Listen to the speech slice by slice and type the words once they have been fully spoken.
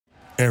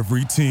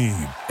Every team,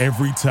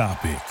 every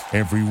topic,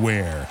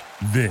 everywhere.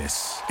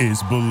 This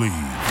is Believe.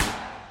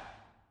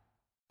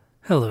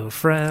 Hello,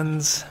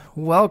 friends.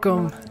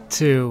 Welcome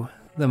to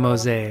the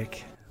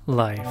Mosaic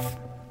Life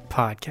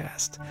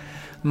Podcast.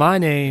 My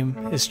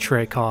name is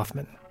Trey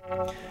Kaufman.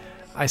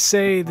 I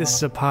say this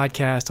is a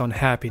podcast on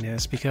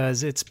happiness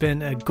because it's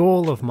been a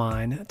goal of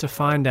mine to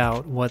find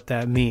out what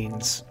that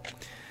means.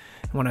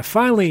 When I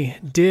finally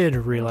did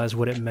realize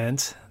what it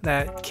meant,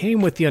 that came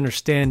with the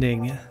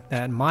understanding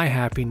that my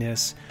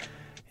happiness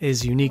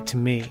is unique to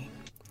me.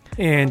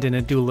 And in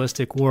a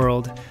dualistic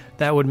world,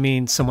 that would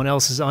mean someone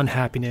else's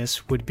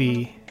unhappiness would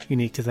be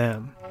unique to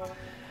them.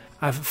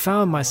 I've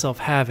found myself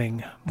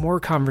having more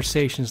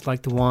conversations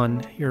like the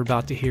one you're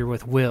about to hear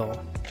with Will.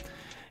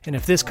 And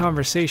if this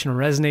conversation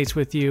resonates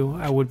with you,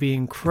 I would be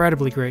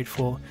incredibly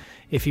grateful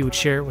if you would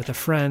share it with a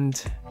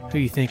friend who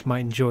you think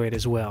might enjoy it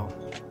as well.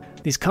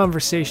 These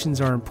conversations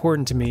are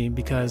important to me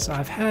because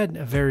I've had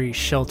a very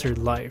sheltered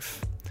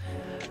life.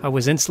 I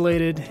was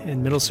insulated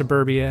in middle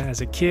suburbia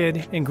as a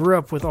kid and grew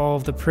up with all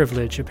of the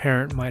privilege a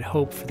parent might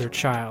hope for their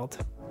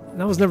child.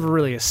 That was never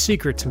really a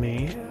secret to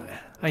me.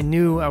 I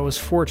knew I was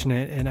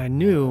fortunate and I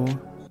knew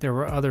there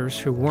were others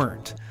who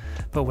weren't.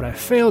 But what I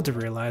failed to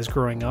realize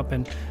growing up,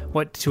 and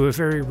what to a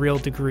very real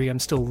degree I'm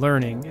still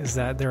learning, is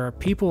that there are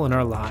people in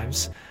our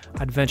lives,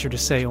 I'd venture to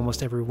say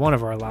almost every one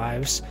of our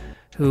lives,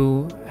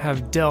 who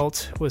have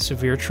dealt with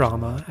severe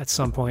trauma at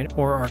some point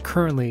or are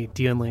currently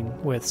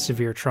dealing with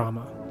severe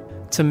trauma.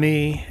 To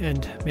me,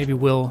 and maybe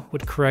Will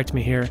would correct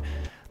me here,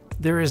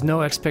 there is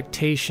no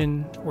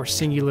expectation or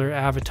singular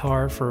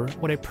avatar for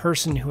what a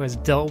person who has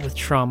dealt with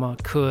trauma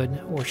could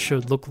or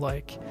should look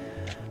like.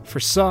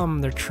 For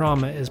some, their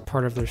trauma is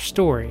part of their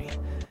story,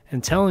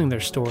 and telling their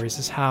stories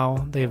is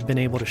how they have been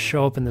able to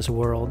show up in this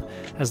world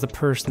as the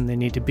person they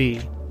need to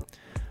be.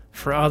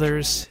 For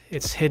others,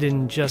 it's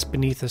hidden just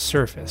beneath the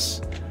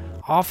surface,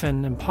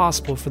 often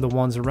impossible for the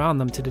ones around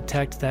them to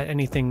detect that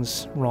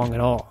anything's wrong at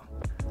all.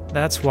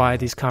 That's why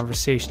these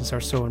conversations are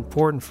so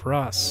important for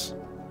us.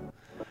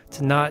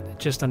 To not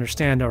just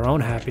understand our own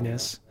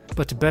happiness,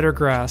 but to better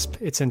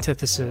grasp its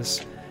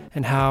antithesis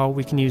and how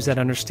we can use that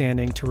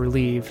understanding to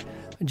relieve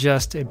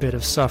just a bit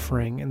of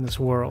suffering in this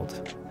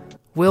world.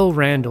 Will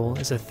Randle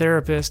is a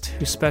therapist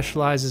who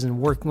specializes in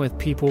working with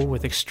people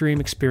with extreme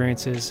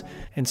experiences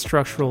and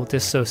structural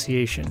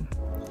dissociation.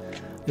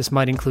 This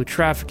might include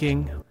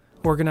trafficking,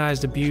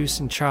 organized abuse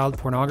and child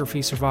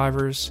pornography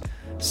survivors,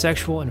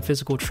 sexual and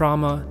physical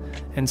trauma,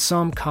 and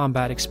some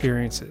combat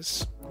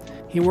experiences.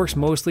 He works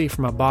mostly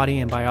from a body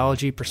and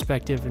biology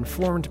perspective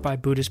informed by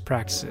Buddhist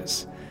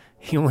practices.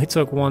 He only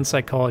took one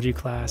psychology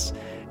class,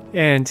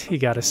 and he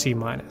got a C-.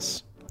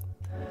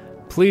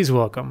 Please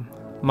welcome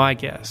my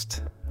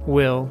guest,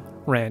 Will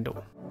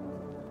Randle.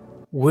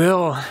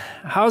 Will,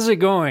 how's it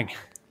going?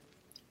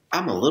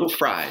 I'm a little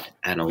fried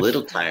and a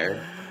little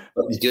tired,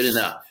 but it's good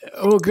enough.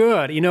 Oh,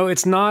 good. You know,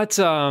 it's not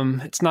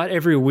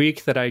every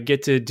week that I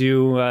get to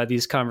do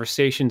these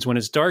conversations when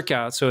it's dark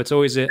out, so it's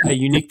always a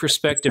unique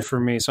perspective for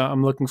me. So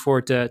I'm looking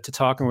forward to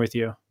talking with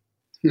you.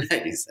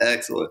 Nice,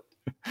 excellent.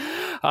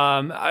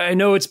 I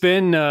know it's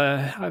been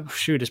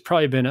it's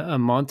probably been a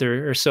month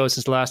or so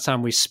since the last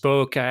time we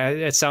spoke.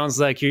 It sounds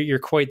like you're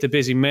quite the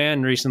busy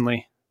man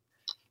recently.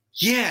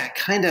 Yeah,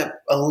 kind of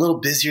a little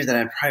busier than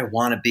I probably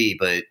want to be,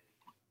 but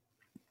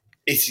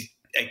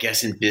I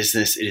guess in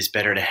business, it is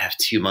better to have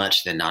too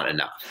much than not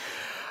enough.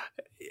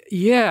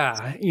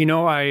 Yeah. You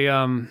know,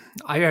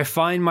 I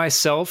find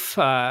myself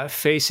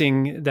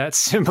facing that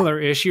similar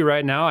issue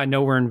right now. I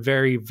know we're in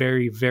very,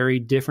 very, very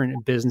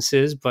different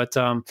businesses, but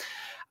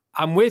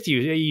I'm with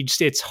you.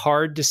 It's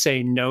hard to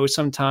say no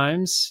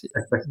sometimes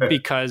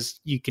because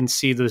you can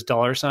see those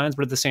dollar signs,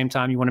 but at the same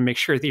time, you want to make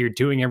sure that you're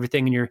doing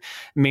everything and you're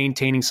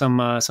maintaining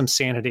some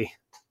sanity.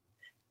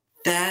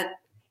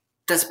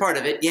 That's part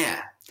of it.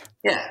 Yeah.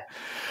 Yeah.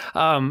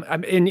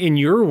 In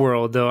your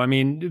world, though, I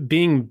mean,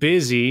 being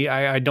busy,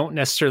 I don't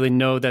necessarily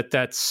know that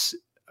that's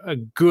a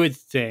good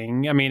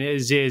thing. I mean,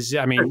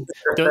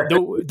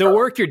 the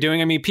work you're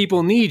doing, I mean,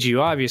 people need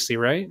you, obviously,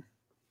 right?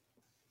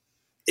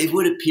 It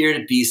would appear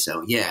to be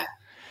so, yeah.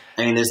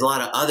 I mean, there's a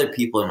lot of other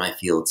people in my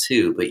field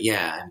too, but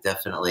yeah, I'm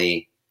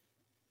definitely,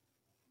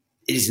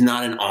 it is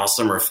not an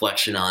awesome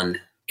reflection on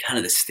kind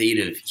of the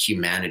state of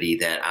humanity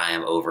that I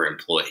am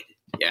overemployed.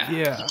 Yeah.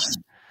 Yeah.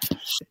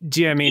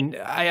 I mean,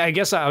 I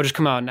guess I'll just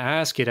come out and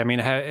ask it. I mean,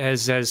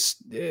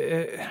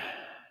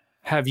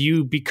 have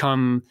you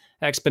become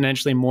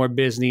exponentially more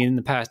busy in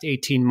the past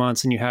 18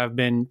 months than you have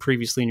been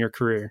previously in your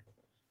career?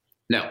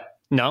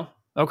 No?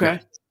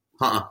 Okay.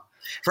 No.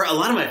 For a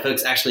lot of my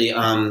folks, actually,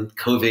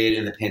 COVID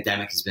and the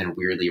pandemic has been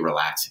weirdly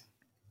relaxing.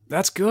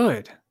 That's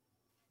good.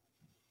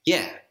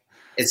 Yeah.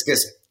 It's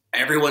because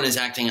everyone is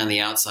acting on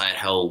the outside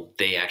how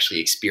they actually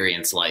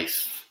experience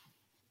life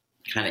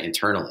kind of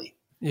internally.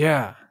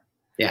 Yeah.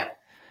 Yeah.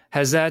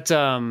 Has that,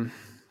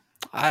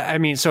 I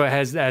mean, so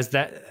has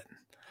that,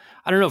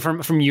 I don't know,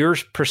 from your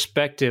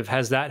perspective,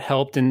 has that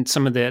helped in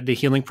some of the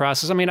healing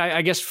process? I mean,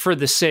 I guess for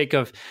the sake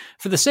of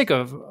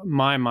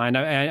my mind,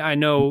 I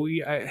know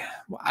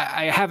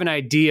I have an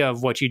idea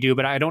of what you do,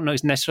 but I don't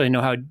necessarily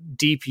know how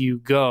deep you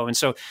go. And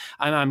so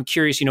I'm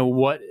curious,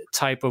 what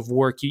type of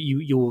work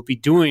you will be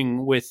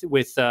doing with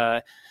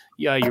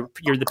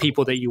you're the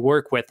people that you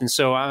work with. And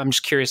so I'm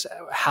just curious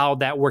how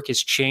that work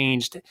has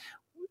changed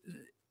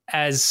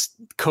as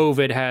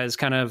COVID has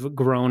kind of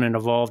grown and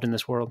evolved in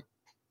this world.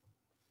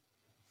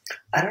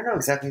 I don't know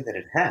exactly that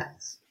it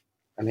has.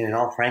 I mean, in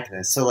all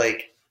frankness. So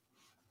like,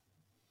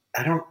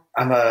 I'm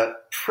a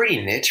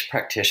pretty niche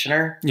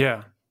practitioner.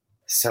 Yeah.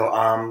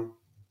 So,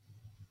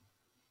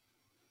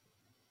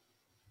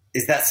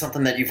 is that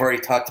something that you've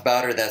already talked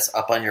about or that's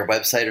up on your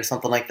website or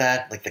something like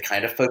that? Like the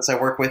kind of folks I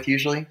work with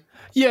usually?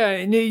 Yeah,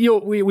 and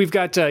we've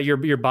got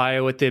your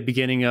bio at the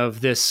beginning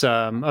of this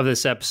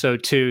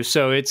episode too.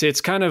 So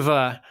it's kind of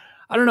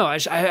I don't know.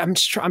 I'm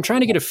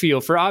trying to get a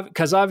feel for,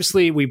 because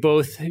obviously we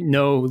both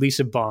know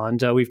Lisa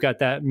Bond. We've got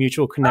that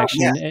mutual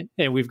connection,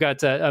 and we've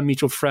got a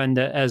mutual friend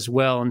as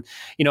well. And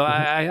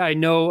I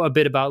know a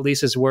bit about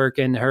Lisa's work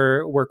and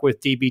her work with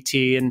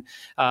DBT, and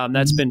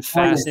that's been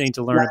fascinating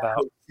to learn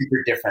about.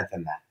 Super different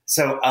than that.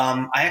 So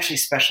I actually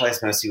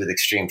specialize mostly with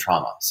extreme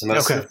trauma. So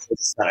most of the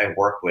folks that I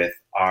work with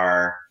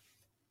are,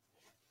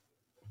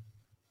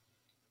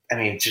 I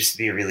mean, just to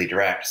be really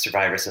direct,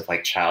 survivors of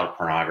like child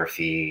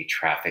pornography,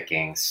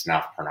 trafficking,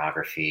 snuff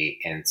pornography,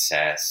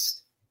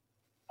 incest,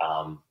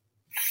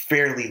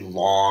 fairly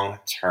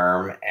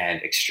long-term and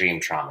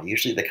extreme trauma,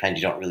 usually the kind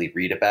you don't really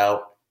read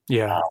about.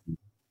 Yeah. The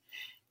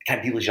kind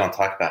of people you don't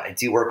talk about. I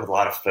do work with a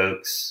lot of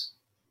folks.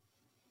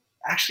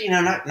 Actually,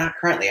 no, not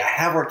currently. I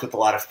have worked with a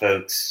lot of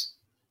folks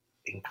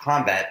in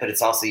combat, but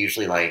it's also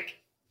usually like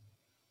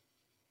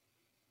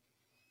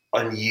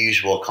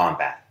unusual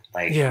combat.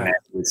 Like men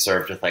who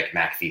served with like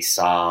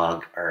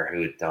MACV-SOG or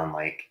who had done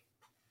like,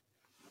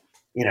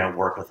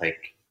 work with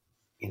like,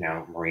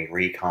 Marine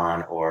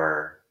Recon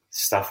or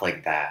stuff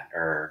like that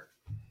or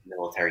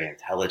military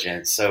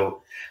intelligence.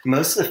 So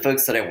most of the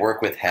folks that I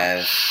work with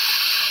have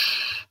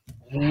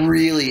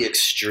really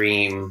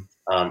extreme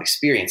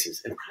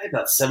experiences. And probably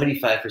about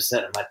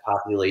 75% of my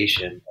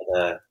population of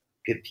the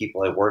good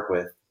people I work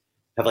with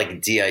have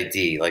like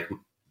DID, like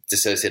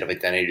dissociative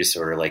identity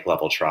disorder, like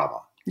level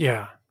trauma.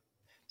 Yeah.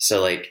 So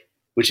like,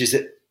 which is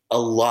a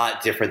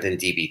lot different than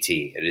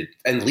DBT.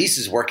 And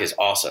Lisa's work is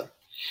awesome.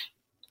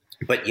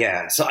 But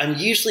yeah, so I'm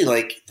usually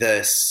like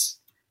the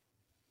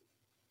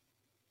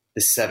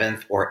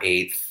seventh or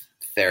eighth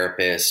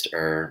therapist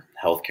or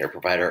healthcare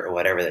provider or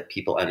whatever that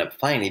people end up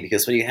finding,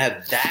 because when you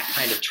have that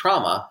kind of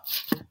trauma,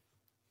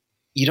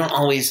 you don't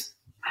always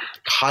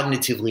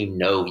cognitively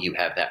know you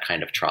have that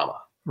kind of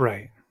trauma.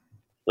 Right.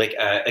 Like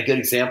a good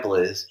example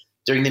is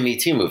during the Me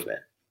Too movement,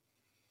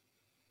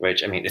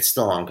 which, I mean, it's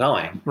still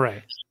ongoing.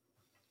 Right.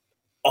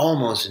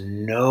 Almost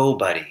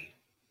nobody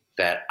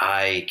that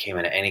I came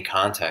into any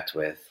contact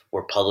with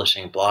were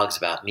publishing blogs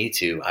about Me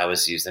Too. I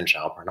was used in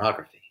child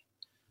pornography,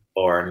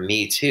 or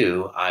Me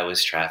Too. I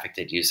was trafficked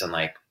and used in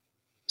like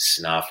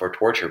snuff or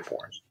torture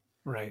porn.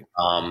 Right.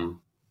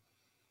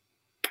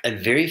 And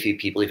very few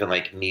people even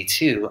like Me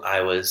Too.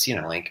 I was,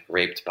 like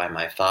raped by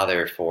my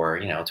father for,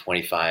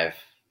 25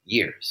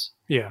 years.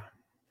 Yeah.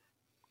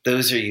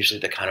 Those are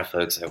usually the kind of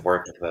folks I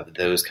work with who have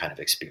those kind of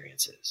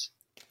experiences.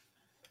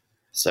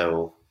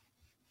 So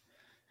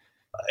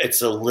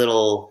it's a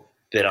little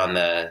bit on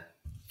the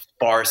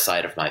far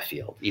side of my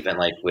field, even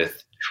like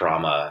with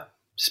trauma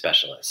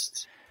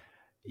specialists.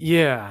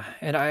 Yeah,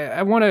 and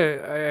I want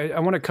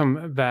to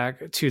come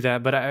back to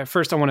that, but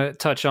first I want to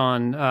touch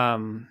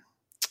on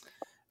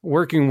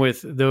working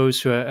with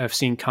those who have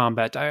seen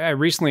combat. I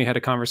recently had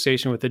a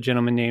conversation with a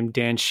gentleman named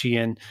Dan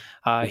Sheehan.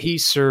 He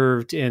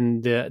served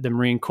in the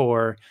Marine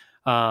Corps,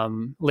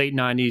 late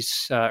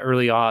 90s,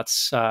 early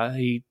aughts.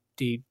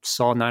 He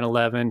saw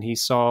 9/11. He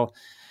saw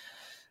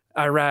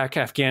Iraq,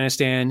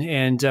 Afghanistan,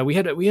 and we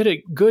had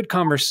a good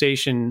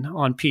conversation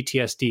on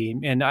PTSD.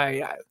 And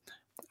I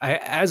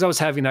as I was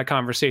having that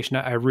conversation,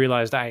 I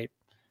realized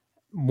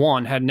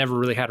one, had never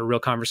really had a real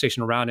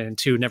conversation around it, and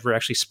two, never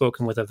actually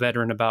spoken with a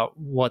veteran about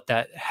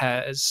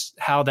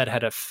how that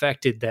had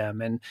affected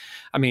them. And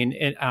I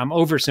mean, I'm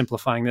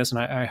oversimplifying this,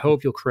 and I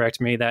hope you'll correct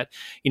me that,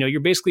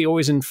 you're basically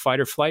always in fight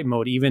or flight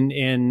mode, even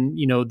in,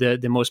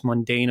 the most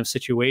mundane of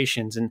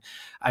situations. And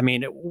I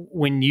mean,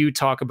 when you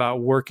talk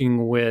about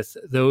working with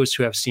those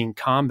who have seen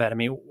combat, I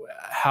mean,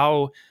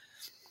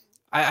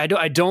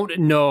 I don't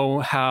know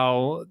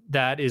how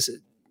that is,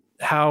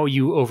 how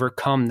you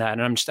overcome that.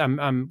 And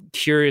I'm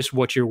curious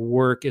what your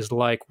work is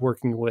like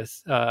working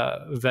with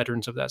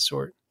veterans of that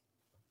sort.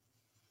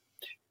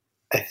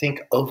 I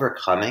think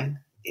overcoming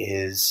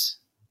is,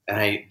 and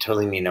I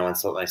totally mean no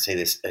insult when I say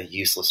this, a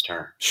useless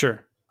term.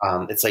 Sure.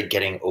 It's like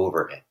getting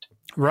over it.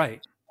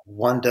 Right.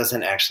 One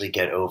doesn't actually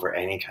get over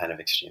any kind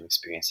of extreme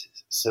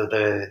experiences. So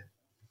the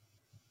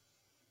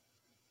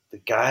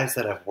guys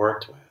that I've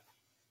worked with,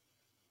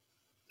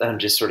 I'm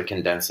just sort of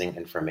condensing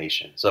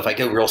information. So if I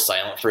go real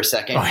silent for a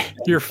second. Oh,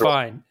 you're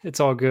fine.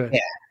 It's all good. Yeah.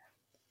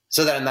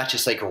 so that I'm not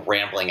just like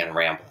rambling and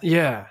rambling.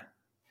 Yeah.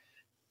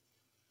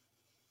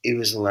 It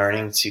was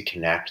learning to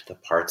connect the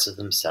parts of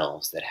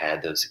themselves that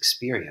had those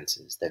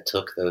experiences, that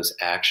took those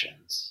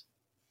actions,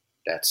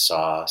 that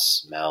saw,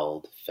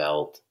 smelled,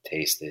 felt,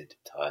 tasted,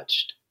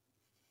 touched,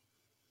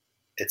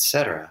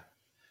 etc.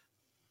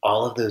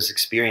 All of those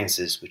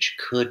experiences which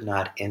could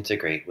not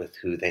integrate with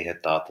who they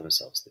had thought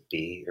themselves to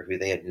be, or who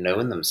they had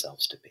known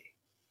themselves to be,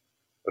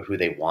 or who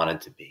they wanted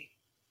to be.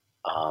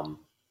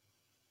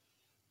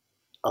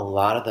 A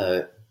lot of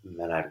the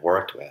men I'd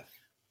worked with,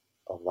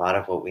 a lot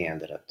of what we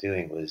ended up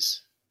doing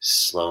was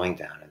slowing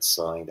down and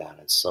slowing down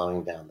and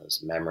slowing down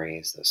those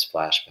memories, those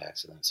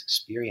flashbacks, and those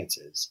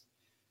experiences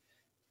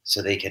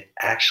so they could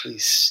actually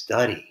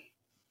study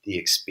the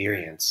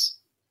experience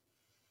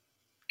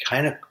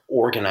kind of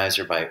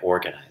organizer by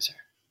organizer.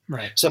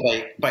 Right. So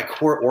by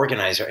core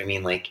organizer, I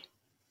mean like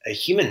a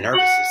human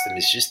nervous system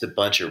is just a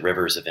bunch of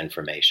rivers of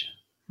information.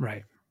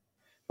 Right.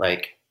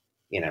 Like,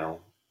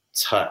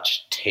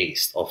 touch,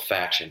 taste,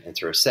 olfaction,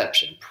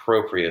 interoception,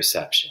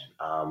 proprioception,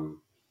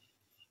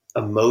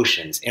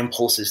 emotions,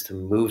 impulses to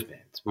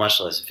movement, much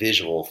less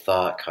visual,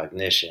 thought,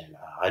 cognition,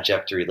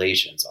 object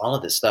relations, all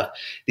of this stuff.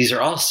 These are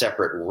all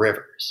separate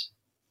rivers.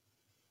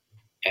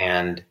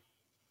 And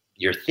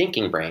your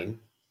thinking brain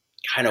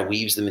kind of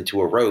weaves them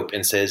into a rope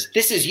and says,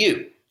 this is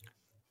you.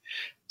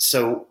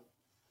 So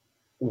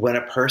when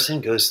a person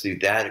goes through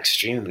that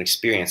extreme of an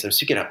experience, I'm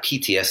speaking of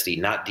PTSD,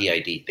 not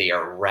DID. They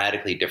are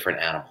radically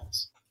different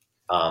animals.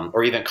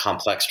 Or even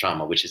complex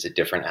trauma, which is a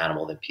different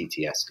animal than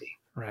PTSD.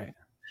 Right.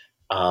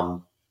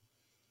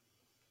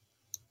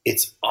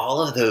 It's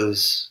all of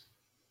those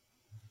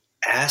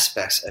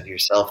aspects of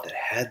yourself that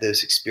had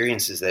those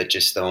experiences that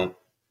just don't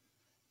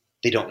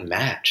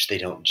match. They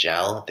don't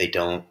gel. They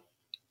don't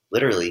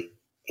literally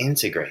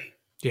integrate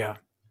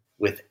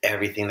with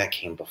everything that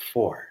came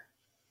before.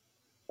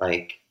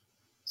 Like,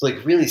 it's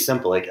like really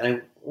simple. Like,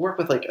 I work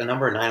with like a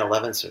number of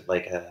 9/11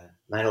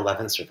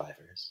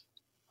 survivors.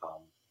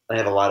 I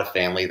have a lot of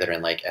family that are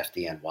in like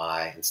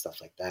FDNY and stuff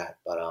like that,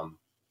 but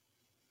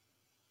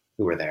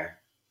who were there.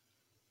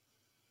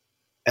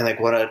 And like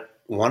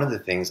one of the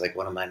things like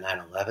one of my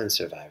 9/11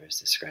 survivors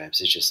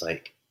describes is just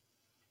like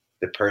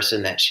the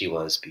person that she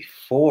was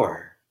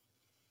before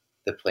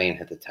the plane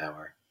hit the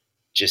tower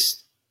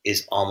just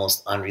is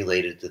almost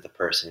unrelated to the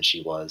person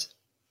she was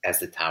as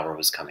the tower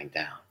was coming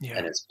down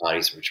and as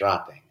bodies were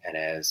dropping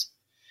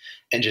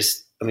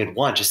just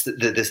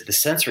the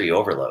sensory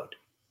overload.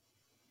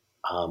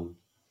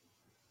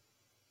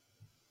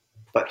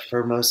 But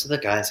for most of the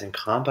guys in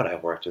combat I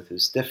worked with,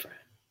 who's different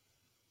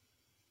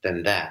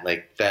than that.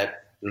 Like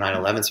that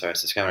 9/11 survivor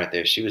describing right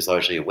there, she was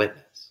largely a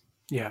witness.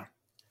 Yeah.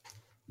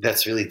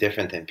 That's really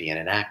different than being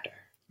an actor.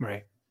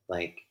 Right.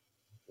 Like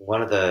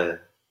one of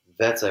the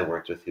vets I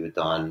worked with who had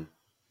done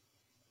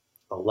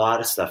a lot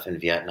of stuff in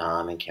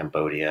Vietnam and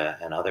Cambodia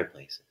and other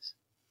places.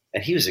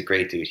 And he was a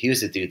great dude. He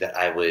was a dude that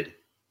I would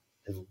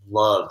have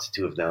loved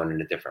to have known in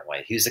a different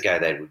way. He was the guy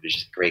that would be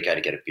just a great guy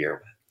to get a beer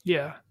with.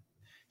 Yeah.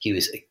 He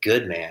was a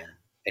good man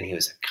and he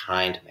was a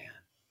kind man.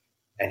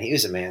 And he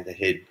was a man that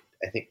had,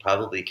 I think,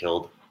 probably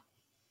killed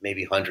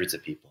maybe hundreds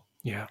of people.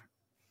 Yeah.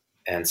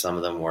 And some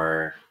of them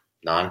were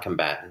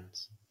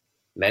non-combatants.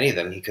 Many of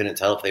them, he couldn't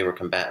tell if they were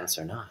combatants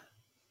or not.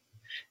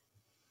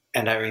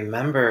 And I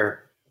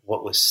remember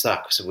what was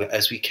stuck. So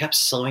as we kept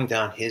slowing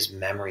down his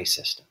memory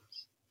systems,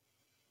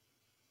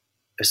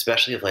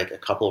 especially of like a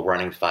couple of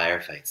running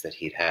firefights that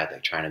he'd had,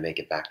 like trying to make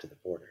it back to the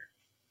border.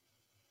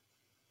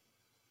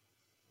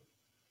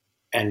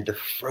 And the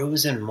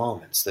frozen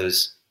moments,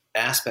 those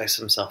aspects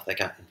of himself that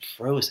got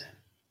frozen,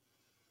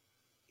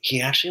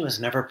 he actually was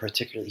never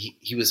particularly,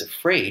 he was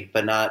afraid,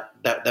 but not,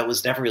 that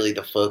was never really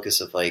the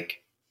focus of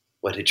like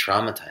what had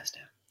traumatized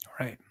him.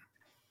 Right.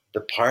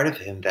 The part of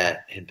him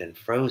that had been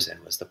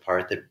frozen was the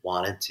part that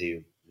wanted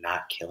to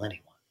not kill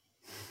anyone.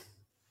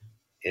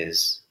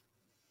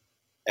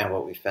 And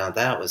what we found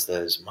out was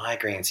those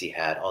migraines he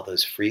had, all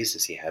those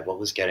freezes he had, what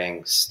was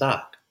getting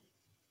stuck.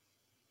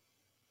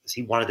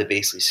 He wanted to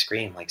basically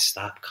scream, like,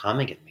 stop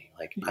coming at me.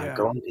 Like, I'm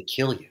going to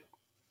kill you.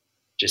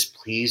 Just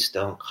please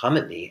don't come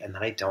at me, and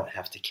then I don't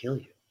have to kill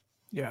you.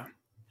 Yeah.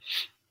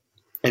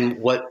 And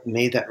what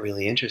made that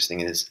really interesting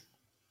is,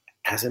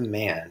 as a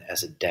man,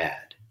 as a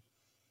dad,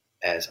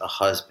 as a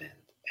husband,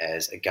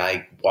 as a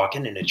guy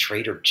walking in a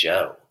Trader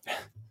Joe,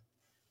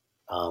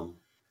 how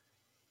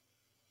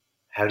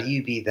do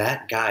you be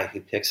that guy who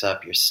picks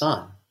up your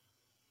son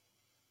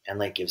and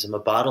like gives him a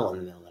bottle in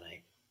the middle of the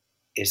night?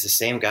 Is the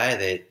same guy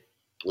that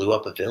blew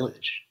up a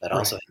village that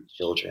also had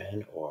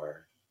children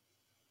or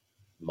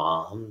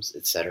moms,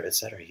 et cetera, et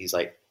cetera. He's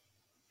like,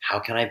 how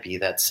can I be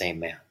that same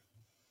man?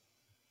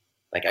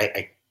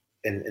 Like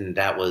and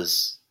that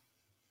was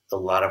a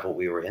lot of what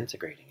we were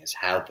integrating, is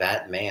how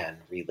that man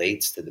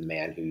relates to the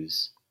man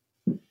who's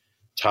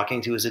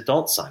talking to his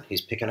adult son,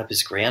 who's picking up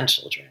his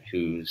grandchildren,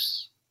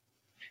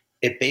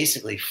 it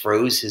basically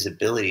froze his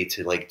ability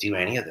to like do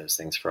any of those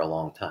things for a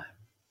long time.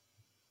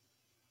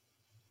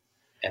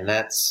 And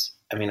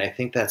I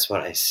think that's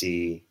what I've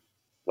seen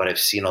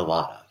a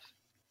lot of.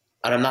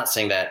 And I'm not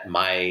saying that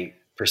my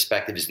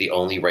perspective is the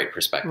only right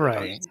perspective.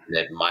 Right.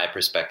 That my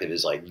perspective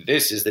is like,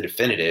 this is the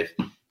definitive.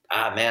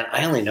 Man,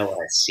 I only know what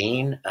I've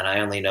seen, and I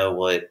only know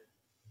what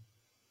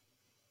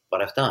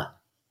I've done,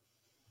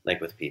 like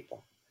with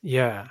people.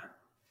 Yeah.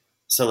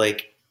 So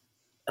like,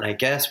 and I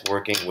guess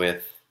working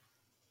with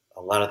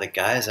a lot of the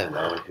guys I've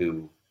known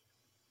who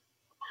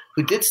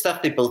did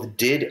stuff they both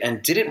did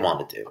and didn't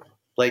want to do.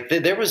 Like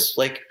there was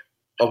like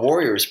a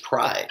warrior's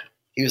pride.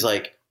 He was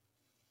like,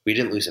 we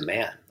didn't lose a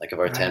man. Like of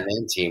our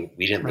 10-man team,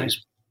 we didn't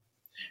lose,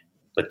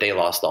 but they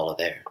lost all of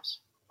theirs.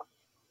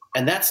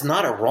 And that's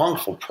not a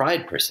wrongful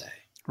pride per se.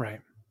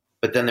 Right.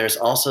 But then there's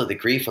also the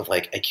grief of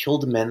like, I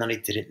killed men that I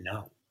didn't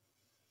know.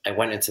 I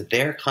went into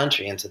their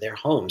country, into their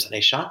homes, and I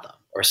shot them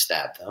or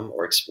stabbed them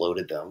or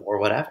exploded them or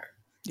whatever.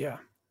 Yeah.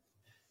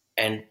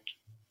 And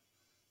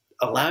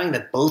allowing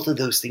that both of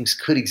those things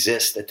could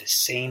exist at the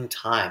same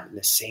time in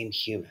the same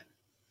human.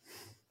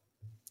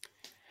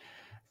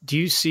 Do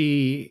you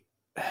see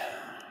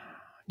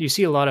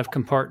a lot of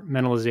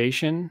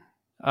compartmentalization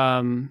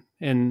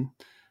in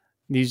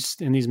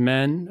these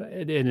men?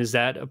 And is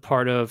that a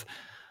part of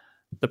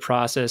the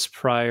process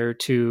prior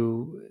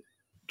to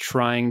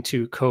trying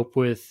to cope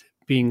with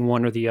being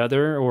one or the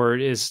other, or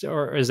is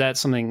that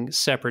something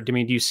separate? I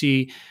mean, do you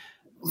see?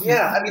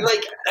 Yeah, I mean,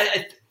 like,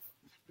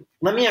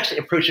 let me actually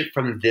approach it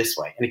from this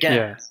way. And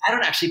again, I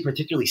don't actually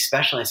particularly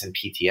specialize in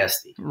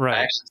PTSD. Right.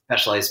 I actually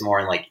specialize more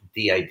in like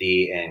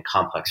DID and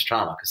complex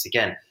trauma because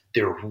again,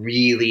 they're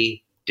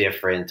really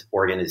different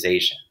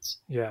organizations.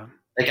 Yeah.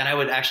 Like, and I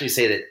would actually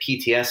say that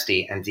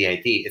PTSD and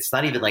DID, it's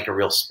not even like a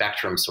real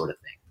spectrum sort of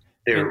thing.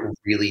 They're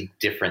really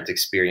different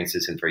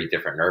experiences and very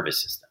different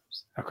nervous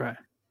systems. Okay.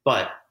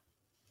 But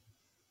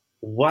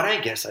what I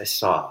guess I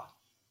saw,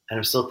 and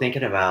I'm still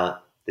thinking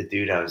about the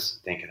dude I was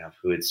thinking of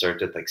who had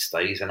served at like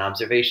Studies and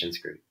Observations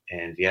Group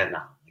in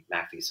Vietnam, like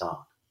Mac V.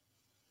 Song.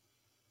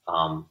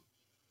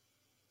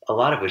 A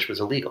lot of which was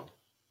illegal.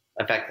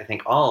 In fact, I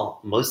think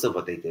most of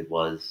what they did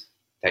was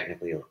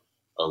technically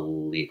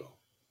illegal.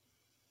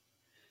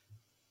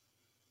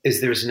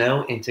 Is there's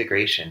no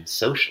integration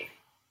socially.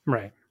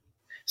 Right.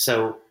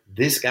 So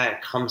this guy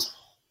comes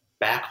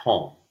back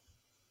home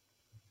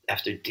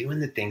after doing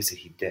the things that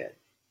he did.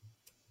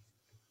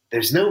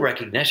 There's no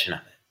recognition of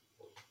it.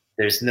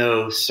 There's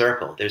no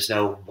circle. There's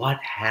no what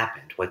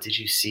happened. What did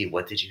you see?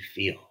 What did you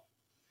feel?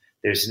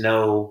 There's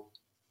no,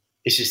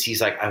 it's just,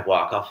 he's like, I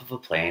walk off of a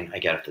plane, I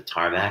get off the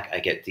tarmac, I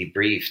get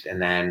debriefed,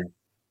 and then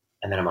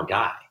I'm a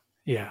guy.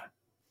 Yeah.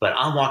 But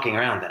I'm walking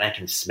around and I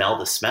can smell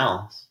the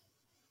smells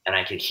and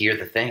I can hear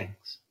the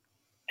things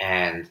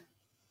and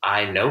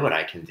I know what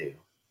I can do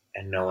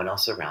and no one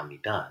else around me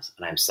does.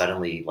 And I'm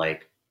suddenly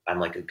like, I'm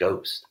like a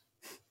ghost.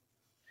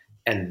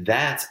 And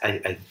that's,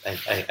 I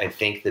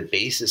think, the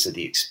basis of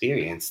the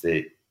experience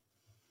that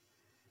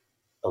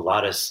a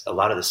lot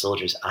of the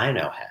soldiers I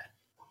know had.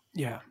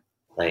 Yeah.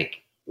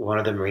 Like one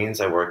of the Marines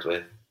I worked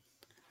with,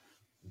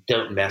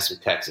 don't mess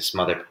with Texas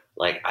mother.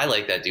 Like I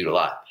like that dude a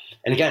lot.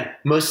 And again,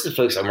 most of the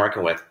folks I'm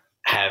working with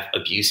have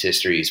abuse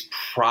histories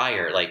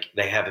prior, like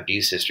they have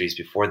abuse histories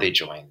before they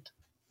joined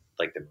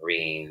like the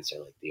Marines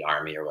or like the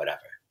Army or whatever.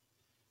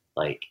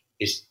 Like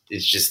it's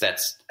just,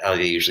 that's how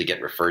they usually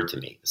get referred to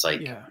me. It's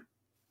like,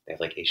 they have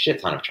like a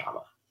shit ton of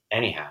trauma.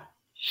 Anyhow,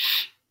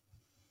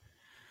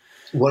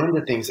 one of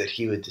the things that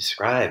he would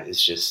describe is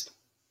just,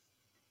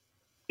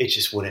 it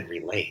just wouldn't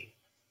relate.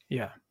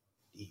 Yeah.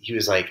 He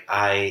was like,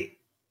 I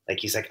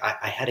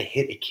had to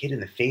hit a kid in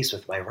the face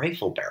with my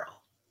rifle barrel.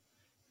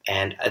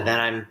 And then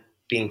I'm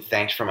being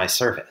thanked for my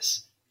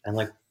service. And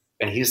like,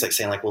 and he was like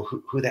saying like, well,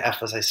 who the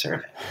F was I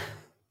serving?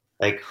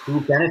 Like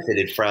who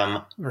benefited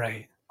from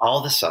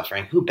all the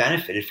suffering? Who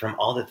benefited from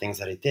all the things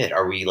that I did?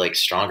 Are we like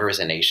stronger as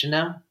a nation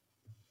now?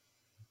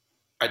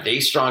 Are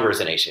they stronger as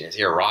a nation? Is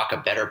Iraq a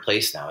better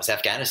place now? Is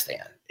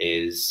Afghanistan?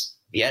 Is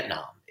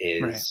Vietnam?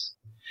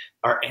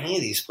 Are any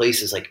of these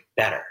places like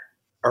better?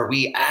 Are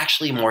we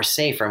actually more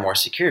safe or more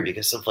secure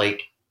because of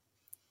like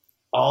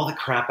all the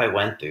crap I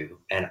went through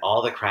and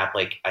all the crap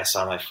like I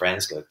saw my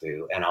friends go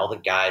through and all the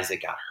guys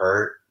that got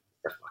hurt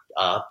or fucked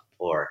up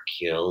or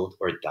killed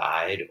or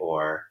died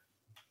or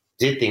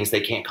did things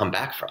they can't come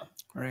back from.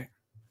 Right.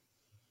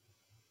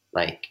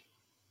 Like,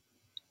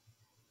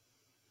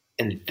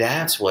 and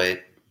that's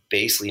what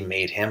basically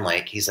made him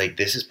like, he's like,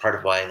 this is part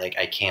of why like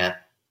I can't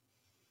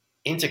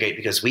integrate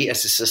because we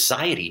as a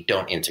society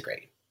don't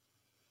integrate.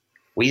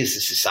 We as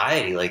a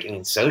society, like, I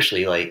mean,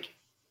 socially, like,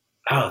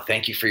 oh,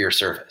 thank you for your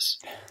service.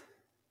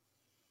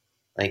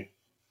 Like,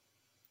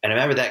 and I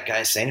remember that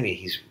guy saying to me,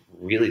 he's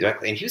really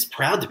directly, and he was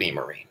proud to be a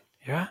Marine.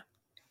 Yeah.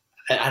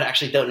 I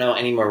actually don't know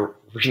any more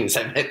Marines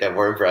I met that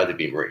weren't proud to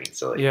be Marines.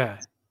 So like,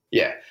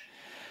 yeah.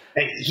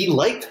 And he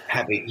liked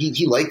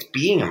he liked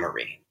being a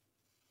Marine,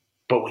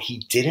 but what he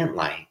didn't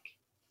like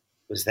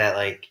was that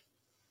like,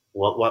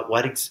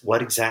 what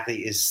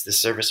exactly is the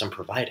service I'm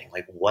providing?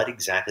 Like, what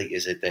exactly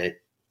is it that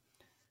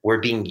we're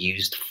being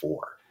used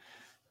for?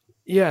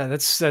 Yeah,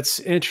 that's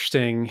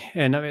interesting.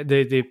 And I mean,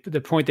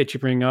 the point that you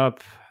bring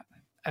up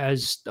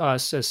as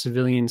us as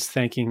civilians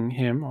thanking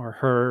him or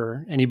her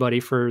or anybody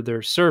for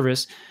their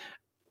service,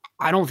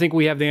 I don't think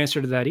we have the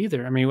answer to that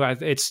either. I mean,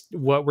 it's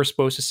what we're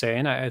supposed to say,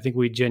 and I think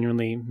we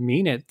genuinely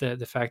mean it.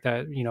 The fact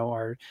that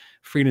our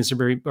freedoms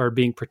are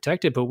being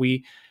protected, but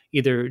we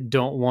either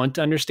don't want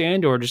to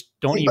understand or just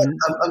don't even.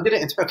 I'm going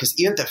to interrupt because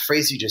even the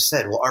phrase you just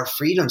said, well, our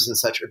freedoms and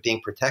such are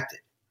being protected.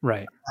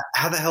 Right.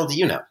 How the hell do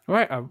you know?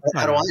 Right. How do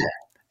I know?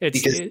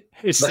 Because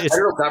the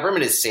federal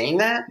government is saying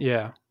that?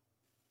 Yeah.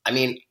 I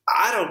mean,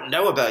 I don't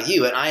know about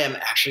you, and I am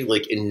actually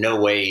like in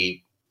no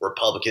way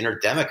Republican or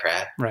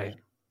Democrat. Right.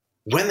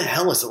 When the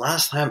hell was the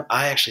last time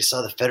I actually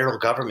saw the federal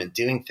government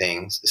doing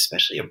things,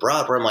 especially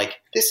abroad, where I'm like,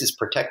 this is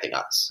protecting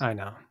us. I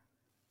know.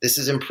 This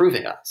is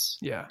improving us.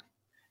 Yeah.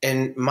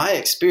 And my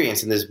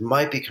experience, and this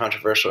might be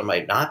controversial, it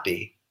might not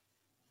be,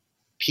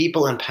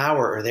 people in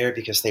power are there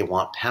because they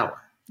want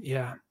power.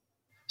 Yeah.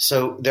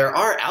 So there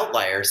are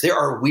outliers. There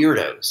are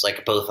weirdos,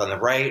 like both on the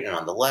right and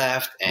on the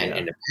left and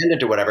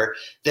independent or whatever,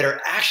 that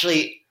are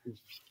actually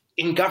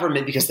in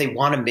government because they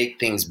want to make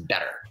things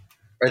better,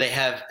 or they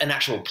have an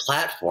actual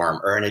platform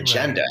or an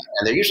agenda,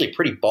 and they're usually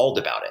pretty bold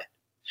about it.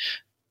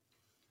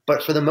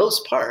 But for the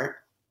most part,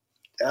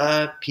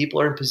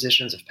 people are in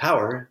positions of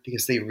power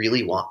because they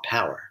really want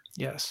power.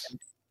 Yes.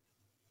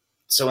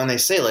 So when they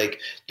say, like,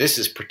 this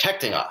is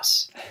protecting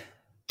us,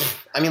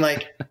 I mean,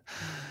 like,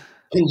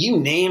 can you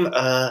name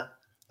a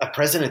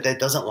president that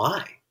doesn't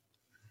lie?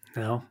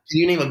 No. Can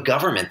you name a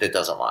government that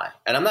doesn't lie?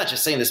 And I'm not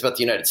just saying this about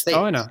the United States.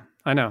 Oh,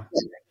 I know.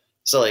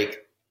 So,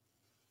 like,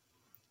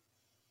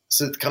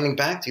 so coming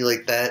back to you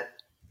like that,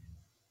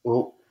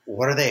 well,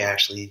 what are they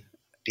actually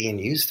being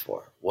used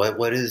for?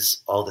 What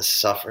is all the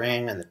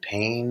suffering and the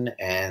pain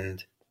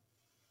and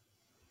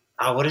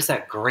what is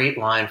that great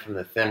line from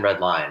The Thin Red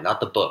Line? Not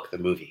the book, the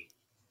movie.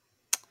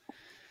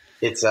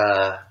 It's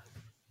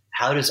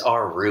how does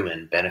our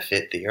ruin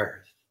benefit the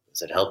earth?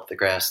 Does it help the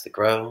grass to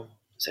grow?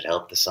 Does it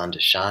help the sun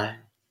to shine?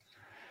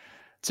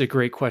 It's a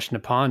great question to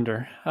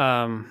ponder.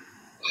 And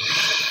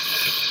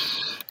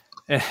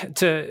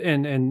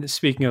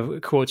speaking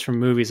of quotes from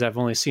movies, I've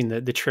only seen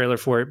the trailer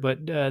for it,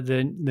 but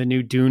the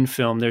new Dune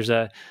film, there's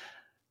a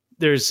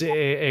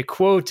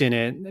quote in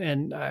it,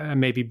 and I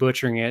may be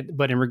butchering it,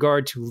 but in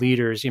regard to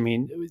leaders, I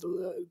mean,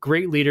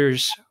 great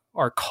leaders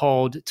are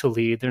called to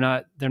lead. They're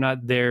not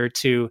there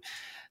to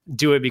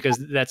do it because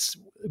that's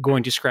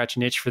going to scratch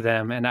an itch for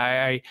them. And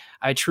I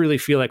truly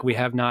feel like we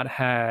have not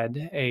had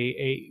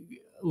a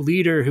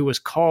leader who was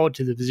called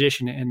to the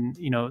position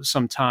in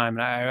some time.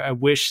 And I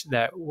wish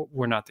that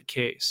were not the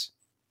case.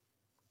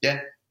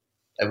 Yeah,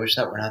 I wish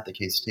that were not the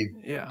case too.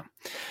 Yeah.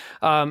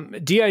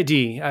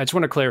 DID, I just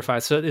want to clarify.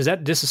 So is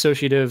that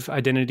dissociative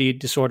identity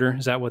disorder?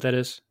 Is that what that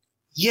is?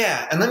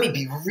 Yeah. And let me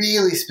be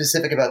really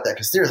specific about that,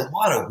 because there's a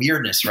lot of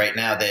weirdness right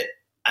now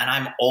and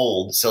I'm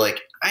old. So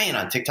like, I ain't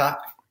on TikTok.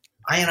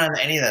 I ain't on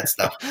any of that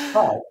stuff.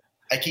 But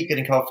I keep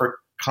getting called for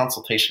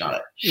consultation on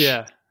it.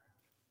 Yeah.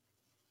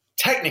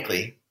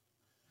 Technically.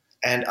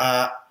 And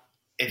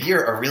if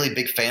you're a really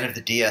big fan of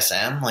the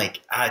DSM,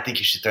 like, I think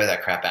you should throw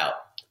that crap out.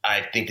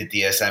 I think the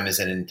DSM is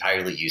an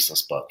entirely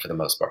useless book for the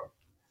most part.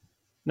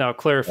 Now,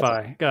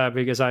 clarify,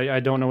 because I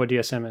don't know what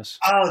DSM is.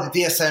 Oh,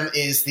 the DSM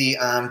is the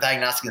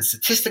Diagnostic and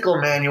Statistical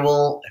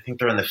Manual. I think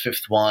they're in the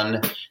 5th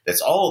one.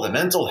 That's all the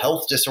mental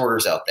health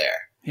disorders out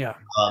there. Yeah.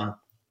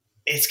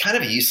 It's kind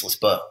of a useless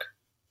book.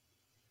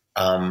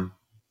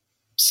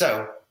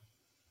 So,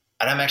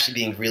 and I'm actually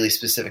being really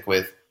specific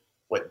with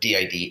what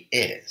DID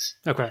is.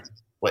 Okay.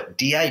 What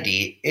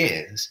DID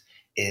is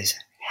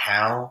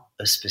how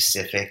a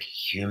specific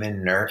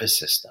human nervous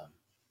system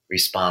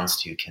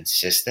responds to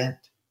consistent,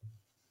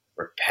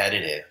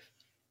 repetitive,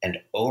 and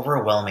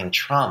overwhelming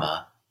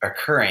trauma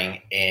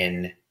occurring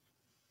in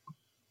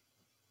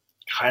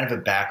kind of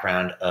a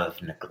background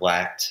of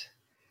neglect.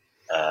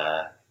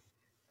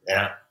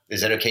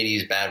 Is it okay to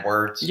use bad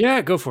words?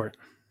 Yeah, go for it.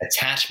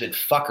 Attachment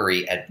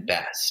fuckery at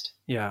best.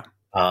 Yeah.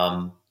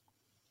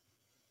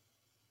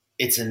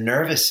 It's a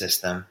nervous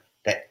system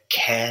that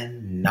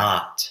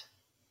cannot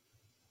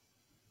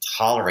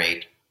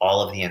tolerate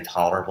all of the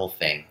intolerable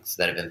things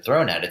that have been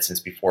thrown at it since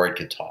before it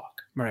could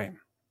talk. Right.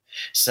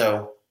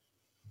 So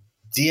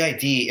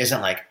DID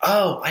isn't like,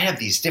 oh, I have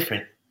these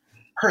different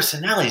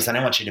personalities and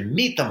I want you to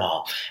meet them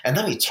all and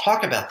let me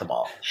talk about them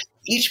all.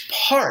 Each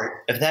part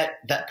of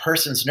that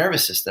person's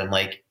nervous system,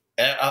 like,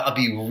 I'll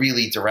be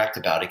really direct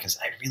about it because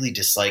I really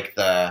dislike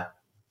the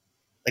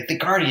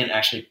Guardian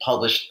actually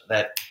published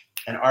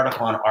an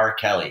article on R.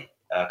 Kelly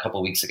a couple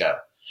of weeks ago.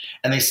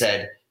 And they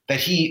said that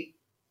he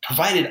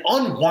provided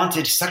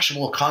unwanted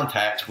sexual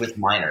contact with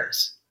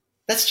minors.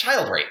 That's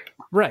child rape.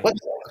 Right. What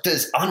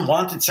does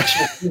unwanted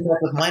sexual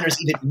contact with minors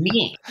even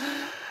mean?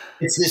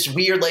 It's this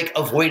weird, like,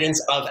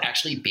 avoidance of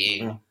actually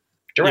being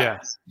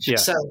direct. Yeah.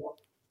 So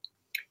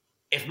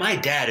if my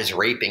dad is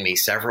raping me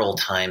several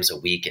times a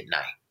week at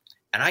night,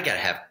 and I got to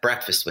have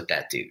breakfast with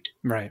that dude.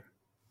 Right.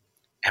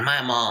 And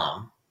my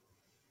mom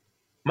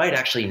might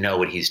actually know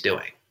what he's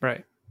doing.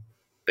 Right.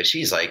 But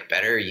she's like,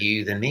 better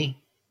you than me.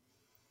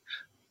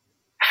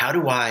 How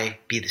do I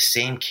be the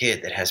same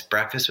kid that has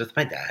breakfast with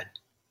my dad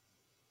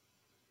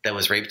that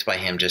was raped by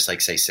him just like,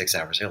 say, 6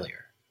 hours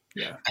earlier?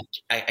 Yeah.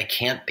 I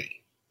can't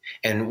be.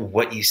 And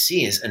what you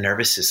see is a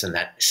nervous system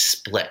that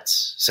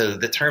splits. So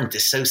the term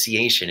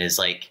dissociation is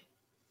like,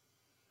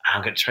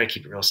 I'm going to try to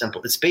keep it real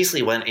simple. It's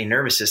basically when a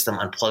nervous system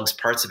unplugs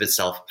parts of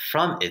itself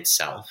from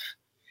itself,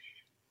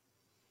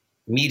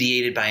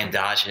 mediated by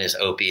endogenous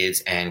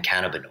opiates and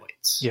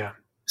cannabinoids. Yeah.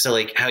 So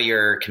like how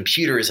your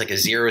computer is like a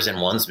zeros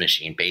and ones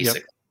machine,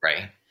 basically,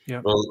 right?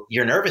 Yep. Well,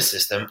 your nervous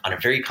system on a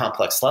very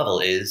complex level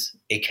is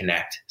a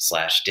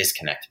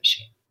connect/disconnect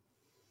machine.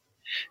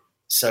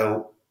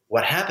 So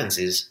what happens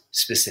is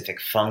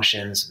specific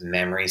functions,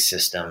 memory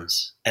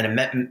systems,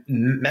 and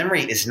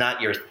memory is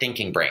not your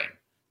thinking brain.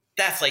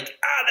 That's like,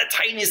 the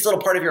tiniest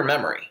little part of your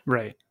memory.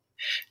 Right.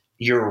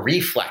 Your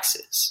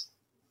reflexes.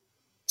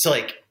 So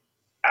like,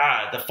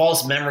 the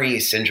false memory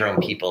syndrome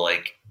people,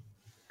 like,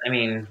 I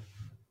mean,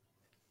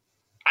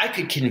 I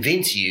could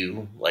convince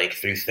you, like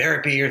through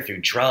therapy or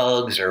through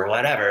drugs or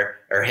whatever,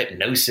 or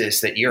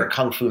hypnosis, that you're a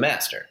kung fu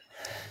master.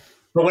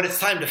 But when it's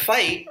time to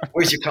fight,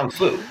 where's your kung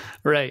fu?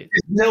 Right.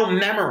 There's no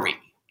memory.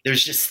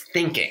 There's just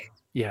thinking.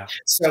 Yeah.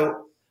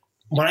 So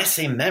when I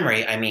say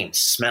memory, I mean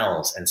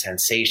smells and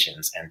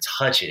sensations and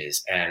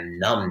touches and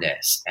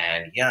numbness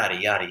and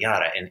yada, yada,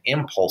 yada, and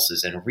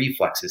impulses and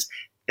reflexes.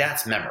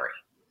 That's memory.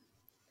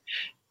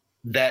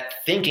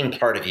 That thinking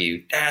part of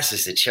you, that's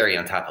just a cherry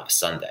on top of a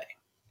sundae.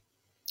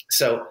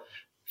 So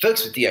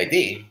folks with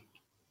DID,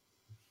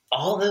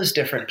 all those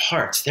different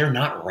parts, they're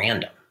not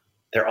random.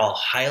 They're all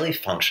highly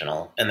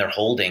functional, and they're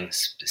holding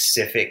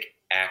specific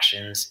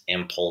actions,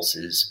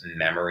 impulses,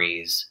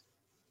 memories,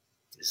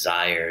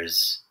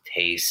 desires,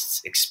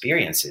 tastes,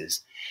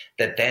 experiences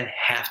that then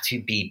have to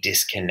be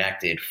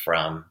disconnected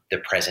from the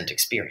present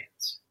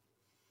experience.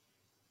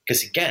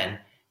 Because again,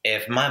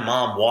 if my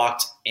mom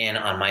walked in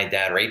on my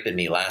dad raping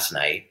me last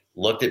night,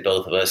 looked at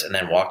both of us, and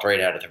then walked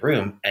right out of the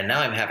room, and now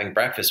I'm having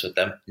breakfast with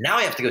them, now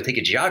I have to go take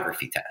a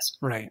geography test.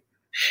 Right.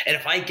 And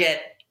if I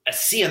get a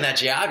C on that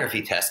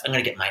geography test, I'm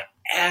going to get my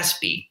ass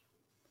beat.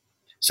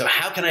 So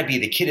how can I be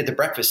the kid at the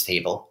breakfast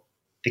table,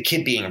 the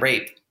kid being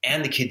raped,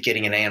 and the kid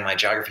getting an A on my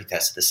geography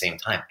test at the same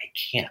time? I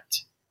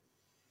can't.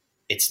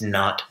 It's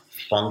not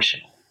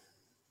functional.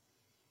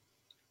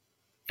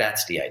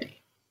 That's DID.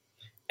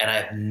 And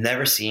I've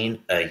never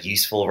seen a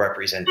useful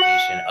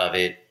representation of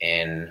it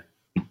in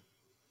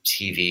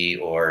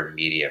TV or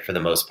media for the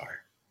most part.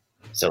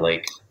 So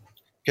like,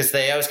 because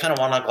they always kind of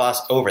want to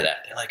gloss over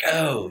that. They're like,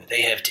 oh,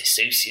 they have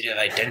dissociative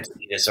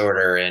identity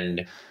disorder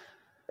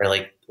or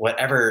like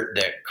whatever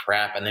the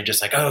crap. And they're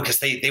just like, oh, because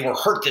they were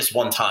hurt this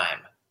one time.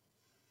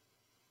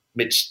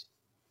 Which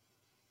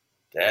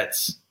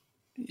that's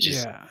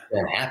just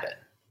doesn't happen.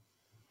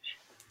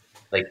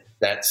 Like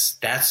that's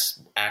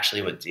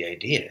actually what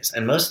DID is.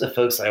 And most of the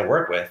folks that I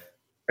work with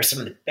are some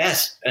of the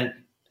best. And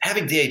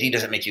having DID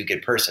doesn't make you a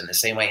good person the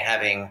same way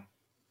having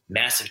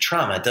massive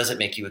trauma doesn't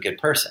make you a good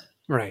person.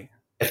 Right.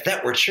 If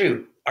that were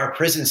true, our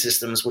prison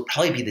systems would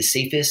probably be the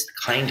safest,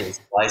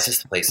 kindest,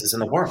 wisest places in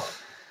the world.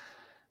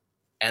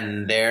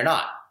 And they're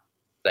not.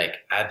 Like,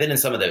 I've been in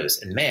some of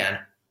those, and man,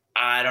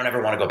 I don't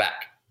ever want to go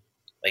back.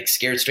 Like,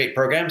 Scared Straight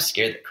program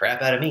scared the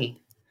crap out of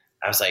me.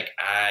 I was like,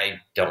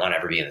 I don't want to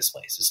ever be in this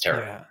place. It's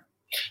terrible. Yeah.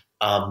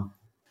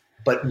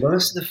 But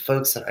most of the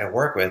folks that I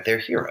work with, they're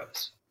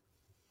heroes.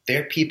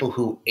 They're people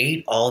who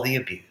ate all the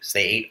abuse.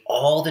 They ate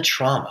all the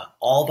trauma,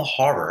 all the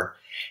horror,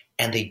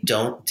 and they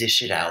don't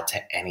dish it out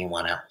to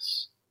anyone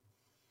else.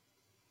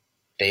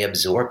 They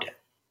absorbed it.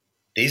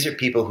 These are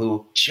people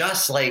who,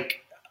 just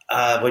like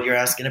what you're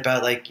asking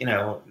about, like, you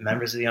know,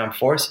 members of the armed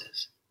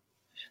forces,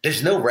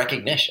 there's no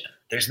recognition.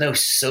 There's no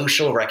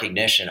social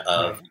recognition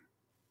of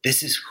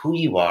this is who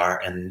you are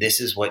and this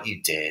is what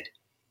you did.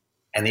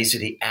 And these are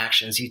the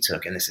actions you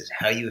took and this is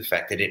how you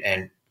affected it.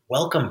 And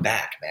welcome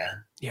back,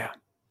 man. Yeah.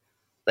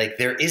 Like,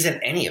 there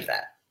isn't any of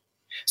that.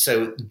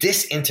 So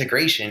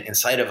disintegration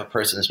inside of a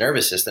person's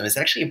nervous system is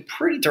actually a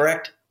pretty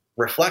direct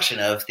reflection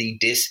of the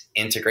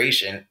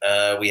disintegration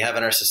we have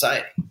in our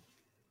society.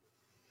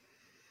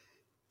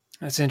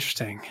 That's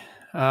interesting.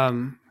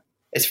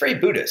 It's very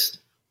Buddhist.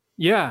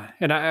 Yeah,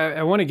 and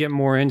I want to get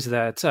more into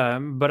that,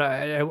 but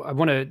I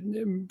want to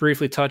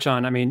briefly touch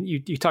on, I mean,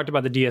 you talked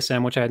about the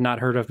DSM, which I had not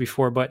heard of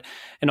before,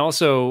 and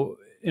also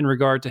in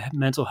regard to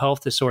mental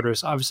health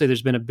disorders, obviously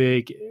there's been a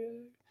big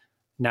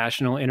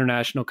national,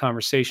 international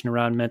conversation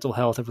around mental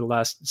health over the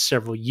last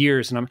several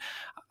years. And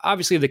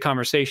obviously the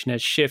conversation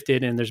has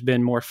shifted and there's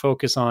been more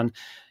focus on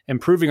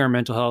improving our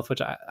mental health, which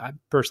I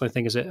personally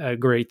think is a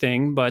great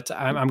thing. But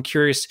I'm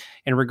curious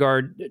in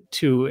regard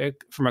to,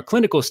 from a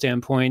clinical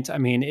standpoint, I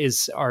mean,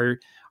 is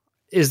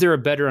there a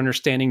better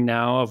understanding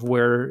now of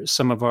where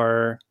some of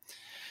our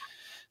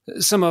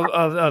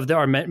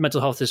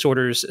mental health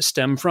disorders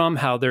stem from,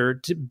 how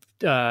they're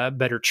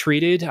better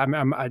treated?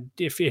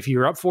 If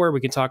you're up for it,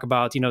 we can talk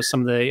about,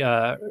 some of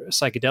the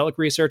psychedelic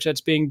research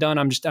that's being done.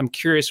 I'm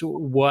curious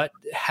what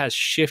has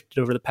shifted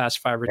over the past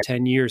 5 or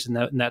 10 years in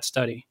that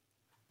study.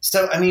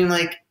 So, I mean,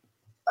 like,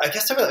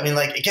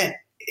 again,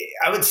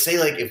 I would say,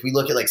 like, if we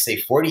look at, like, say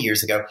 40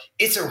 years ago,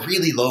 it's a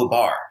really low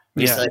bar.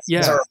 Our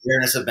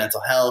awareness of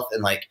mental health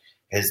and, like,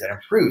 has that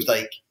improved?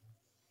 Like,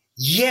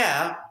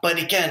 Yeah, but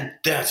again,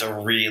 that's a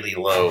really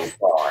low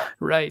bar.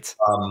 Right.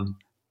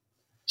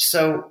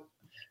 So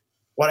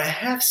what I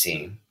have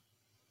seen,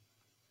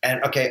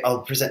 and okay,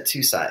 I'll present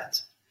two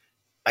sides.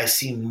 I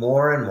see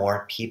more and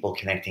more people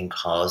connecting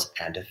cause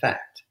and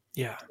effect.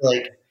 Yeah.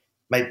 Like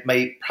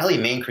my probably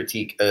main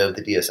critique of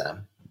the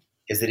DSM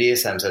is the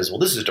DSM says, well,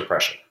 this is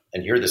depression,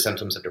 and here are the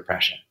symptoms of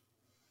depression.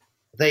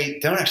 They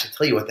don't actually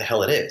tell you what the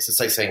hell it is. It's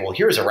like saying, well,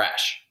 here's a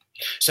rash.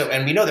 So,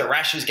 and we know that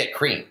rashes get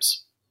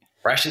creams.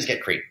 Rashes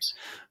get creams.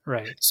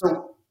 Right.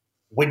 So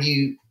when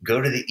you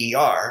go to the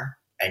ER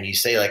and you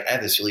say, like, I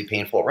have this really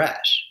painful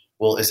rash,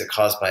 well, is it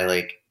caused by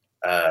like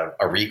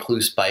a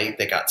recluse bite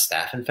that got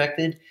staph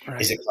infected? Right.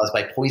 Is it caused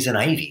by poison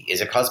ivy? Is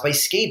it caused by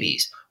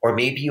scabies? Or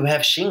maybe you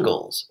have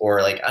shingles,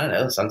 or like, I don't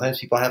know, sometimes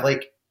people have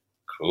like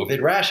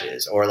COVID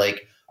rashes, or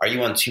like, are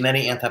you on too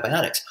many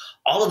antibiotics?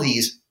 All of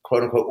these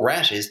quote unquote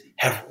rashes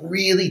have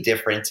really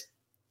different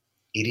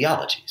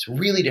etiologies,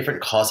 really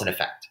different cause and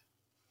effect.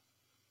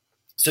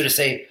 So to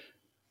say,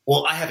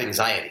 well, I have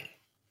anxiety,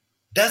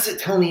 doesn't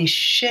tell me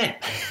shit.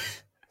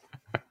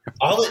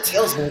 All it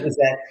tells me is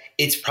that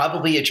it's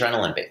probably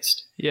adrenaline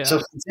based. Yeah. So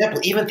for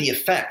example, even the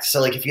effect. So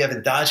like if you have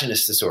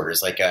endogenous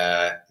disorders, like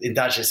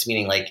endogenous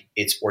meaning like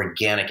it's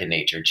organic in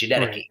nature,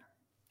 genetic, Right.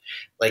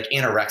 like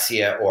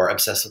anorexia or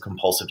obsessive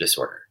compulsive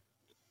disorder,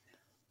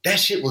 that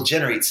shit will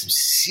generate some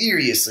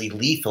seriously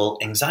lethal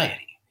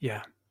anxiety.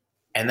 Yeah.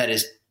 And that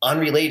is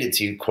unrelated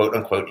to quote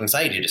unquote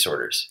anxiety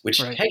disorders, which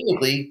Right.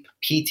 technically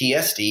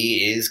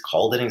PTSD is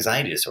called an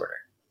anxiety disorder,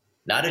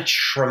 not a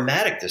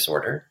traumatic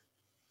disorder.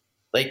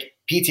 Like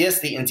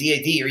PTSD and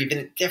DAD are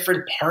even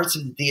different parts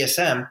of the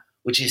DSM,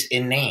 which is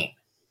inane.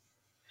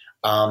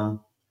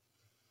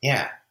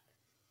 Yeah.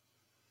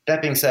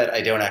 That being said,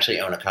 I don't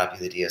actually own a copy of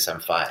the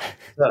DSM-5,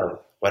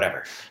 so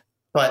whatever.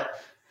 But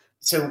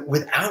so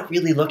without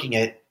really looking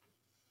at it,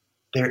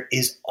 there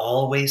is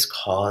always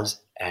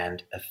cause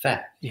and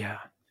effect. Yeah.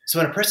 So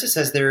when a person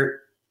says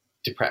they're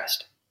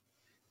depressed,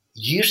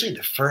 usually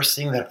the first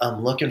thing that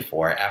I'm looking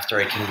for after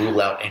I can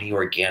rule out any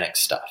organic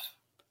stuff,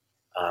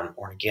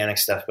 organic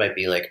stuff might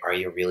be like, are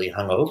you really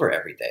hungover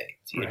every day?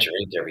 Do you Right.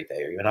 drink every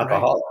day? Are you an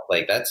alcoholic?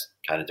 Like that's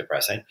kind of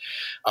depressing.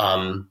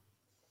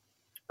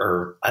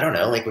 Or I don't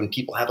know, like when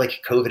people have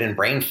like COVID and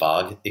brain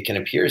fog, it can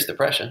appear as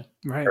depression,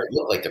 Right. or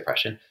look like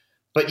depression.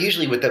 But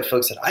usually with the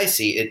folks that I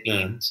see, it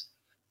means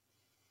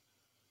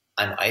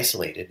I'm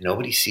isolated.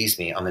 Nobody sees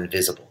me. I'm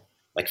invisible,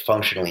 like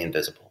functionally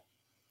invisible.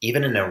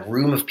 Even in a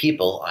room of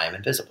people, I'm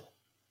invisible.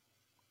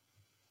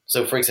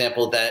 So for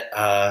example,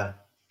 that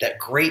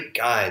great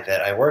guy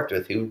that I worked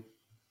with who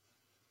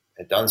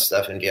had done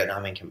stuff in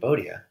Vietnam and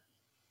Cambodia,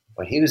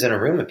 when he was in a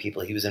room of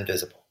people, he was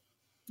invisible.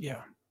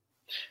 Yeah.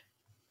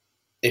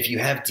 If you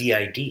have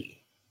DID,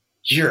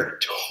 you're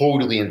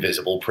totally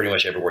invisible pretty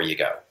much everywhere you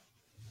go.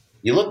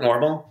 You look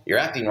normal, you're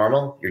acting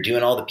normal, you're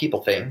doing all the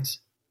people things,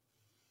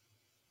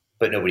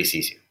 but nobody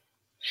sees you.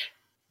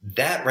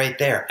 That right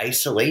there,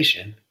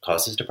 isolation,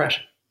 causes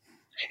depression.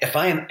 If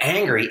I am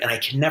angry and I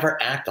can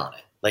never act on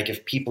it, like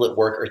if people at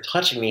work are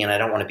touching me and I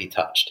don't want to be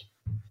touched,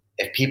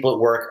 if people at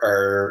work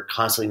are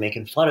constantly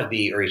making fun of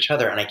me or each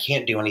other and I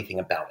can't do anything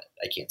about it,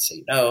 I can't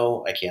say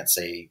no, I can't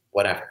say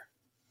whatever.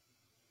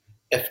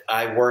 If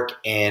I work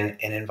in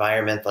an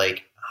environment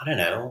like, I don't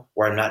know,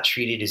 where I'm not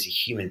treated as a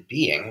human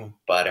being,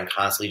 but I'm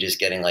constantly just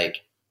getting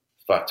like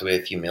fucked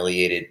with,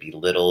 humiliated,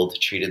 belittled,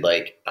 treated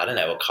like, I don't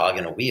know, a cog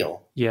in a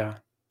wheel, Yeah.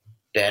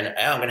 then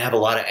I'm going to have a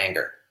lot of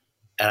anger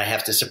and I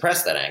have to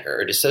suppress that anger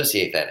or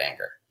dissociate that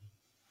anger.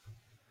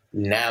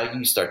 Now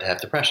you start to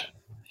have depression.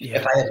 Yeah.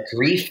 If I have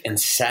grief and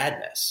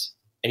sadness,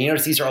 and you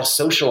notice these are all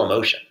social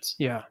emotions.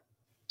 Yeah.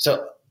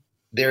 So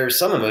there are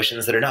some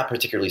emotions that are not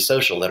particularly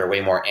social that are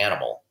way more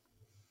animal.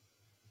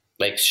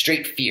 Like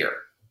straight fear.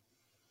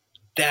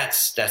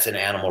 That's an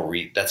animal,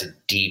 that's a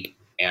deep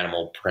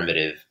animal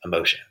primitive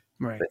emotion.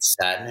 Right. But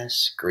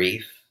sadness,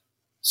 grief,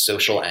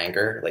 social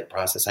anger, like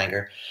process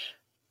anger.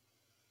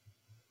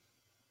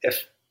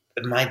 If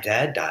my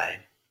dad died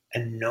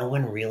and no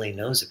one really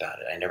knows about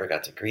it, I never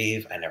got to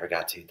grieve, I never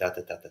got to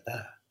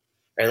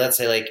Right? Let's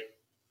say like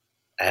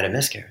I had a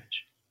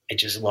miscarriage. I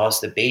just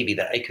lost a baby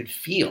that I could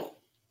feel.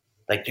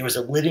 Like there was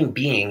a living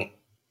being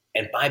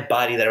in my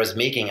body that I was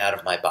making out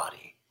of my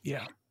body.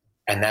 Yeah.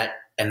 And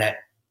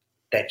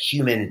that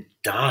human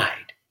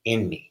died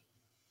in me.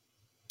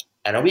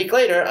 And a week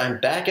later,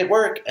 I'm back at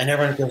work and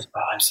everyone goes,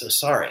 oh, I'm so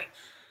sorry.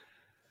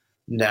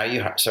 Now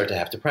you start to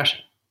have depression.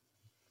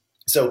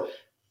 So,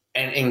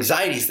 and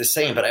anxiety is the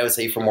same, but I would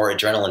say for more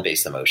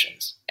adrenaline-based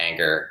emotions,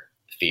 anger,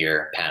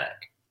 fear,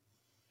 panic.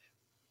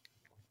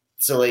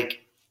 So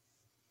like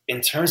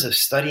in terms of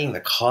studying the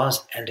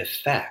cause and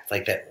effect,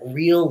 like that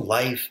real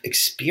life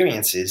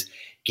experiences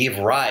give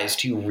rise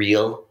to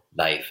real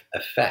life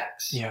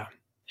effects. Yeah.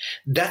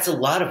 That's a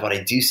lot of what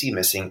I do see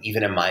missing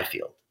even in my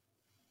field.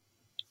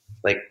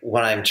 Like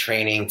when I'm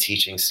training,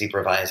 teaching,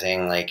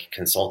 supervising, like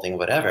consulting,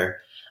 whatever,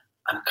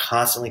 I'm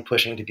constantly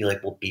pushing to be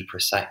like, well, be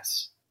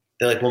precise.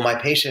 They're like, well, my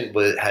patient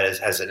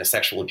has a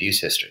sexual abuse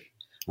history.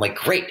 I'm like,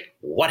 great.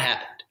 What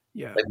happened?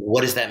 Yeah. Like,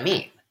 what does that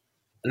mean?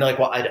 And they're like,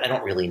 well, I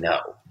don't really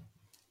know.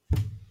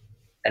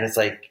 And it's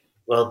like,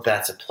 well,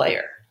 that's a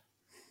player.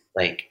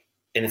 Like,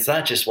 and it's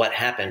not just what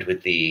happened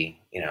with the,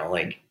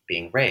 like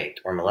being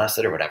raped or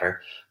molested or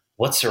whatever,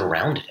 what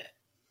surrounded it.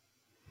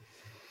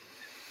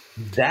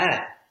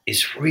 That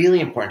is really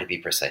important to be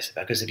precise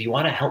about, because if you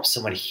want to help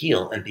someone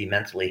heal and be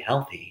mentally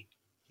healthy,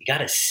 you got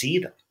to see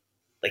them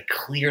like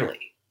clearly.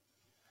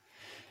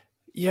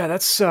 Yeah,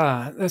 that's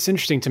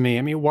interesting to me.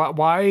 I mean,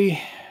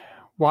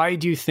 why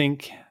do you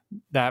think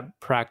that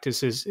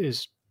practice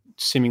is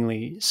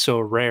seemingly so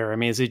rare? I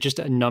mean, is it just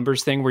a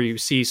numbers thing where you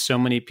see so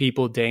many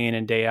people day in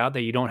and day out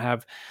that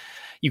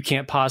you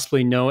can't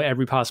possibly know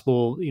every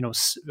possible,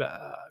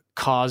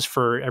 cause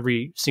for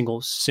every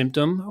single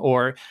symptom?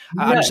 Or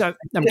I'm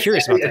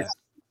curious about that.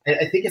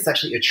 I think it's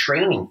actually a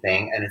training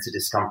thing, and it's a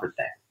discomfort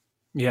thing.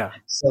 Yeah.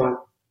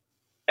 So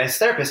as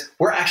therapists,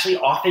 we're actually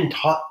often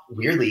taught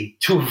weirdly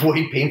to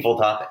avoid painful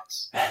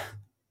topics.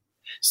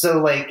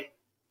 So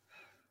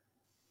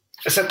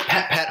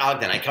Pat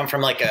Ogden, I come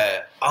from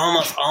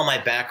almost all my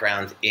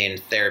background in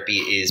therapy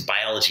is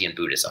biology and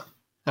Buddhism.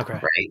 Okay.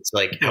 Right.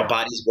 So how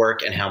bodies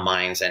work and how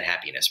minds and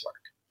happiness work.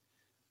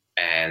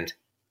 And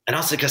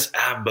also because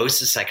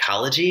most of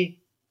psychology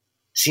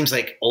seems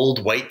like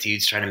old white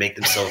dudes trying to make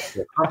themselves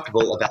feel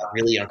comfortable about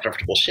really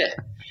uncomfortable shit.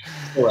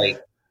 So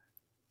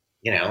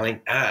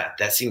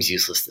that seems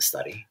useless to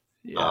study.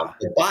 Yeah.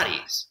 The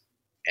bodies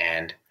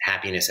and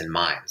happiness and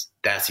minds,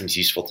 that seems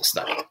useful to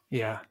study.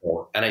 Yeah.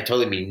 And I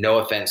totally mean no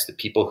offense to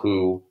people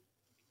who,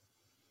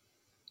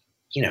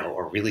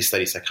 or really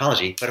study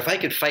psychology. But if I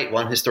could fight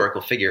one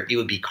historical figure, it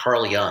would be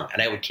Carl Jung,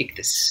 and I would kick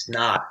the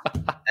snot out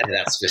of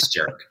that Swiss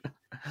jerk.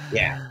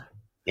 Yeah.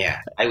 Yeah.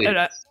 I would.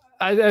 And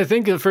I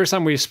think the first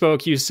time we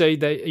spoke, you said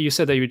that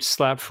you would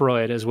slap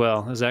Freud as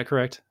well. Is that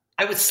correct?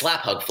 I would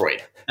slap hug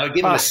Freud. I would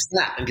give him a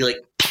slap and be like,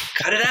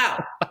 cut it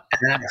out. And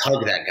then I'd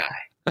hug that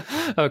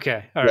guy.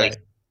 Okay. All right.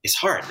 It's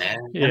hard, man.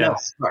 Yeah. I know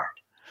it's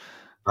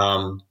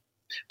hard.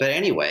 But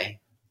anyway,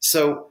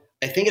 so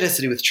I think it has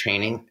to do with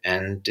training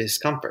and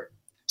discomfort.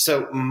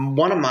 So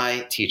one of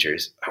my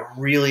teachers, a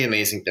really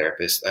amazing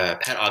therapist,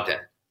 Pat Ogden,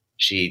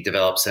 she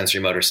developed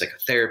sensory motor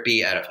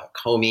psychotherapy out of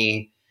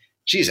Hakomi.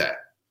 She's an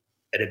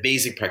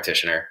amazing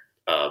practitioner,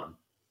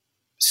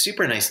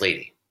 super nice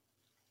lady.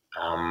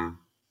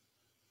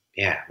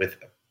 With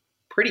a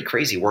pretty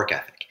crazy work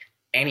ethic.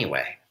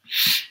 Anyway,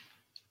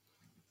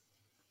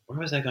 where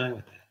was I going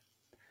with that?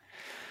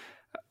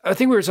 I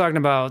think we were talking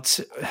about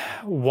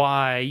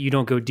why you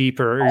don't go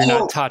deeper, or you're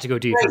not taught to go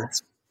deeper.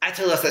 Right. I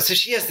told us that. So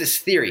she has this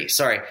theory.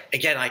 Sorry.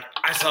 Again,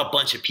 I saw a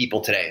bunch of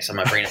people today, so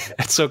my brain is...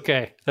 It's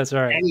okay. That's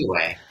all right.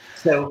 Anyway,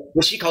 so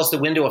what she calls the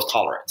window of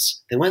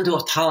tolerance. The window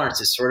of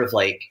tolerance is sort of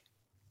like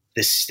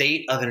the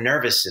state of a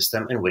nervous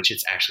system in which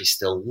it's actually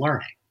still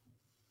learning.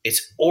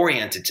 It's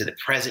oriented to the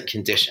present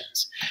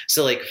conditions.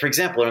 So for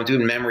example, when I'm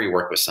doing memory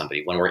work with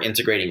somebody, when we're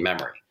integrating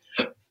memory,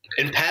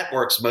 and Pat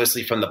works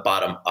mostly from the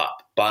bottom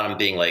up, bottom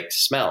being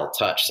smell,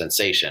 touch,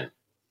 sensation,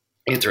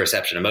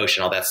 interoception,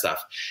 emotion, all that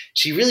stuff.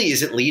 She really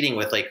isn't leading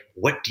with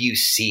what do you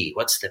see?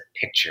 What's the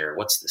picture?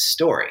 What's the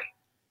story?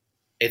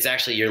 It's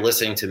actually, you're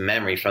listening to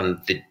memory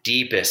from the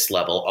deepest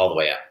level all the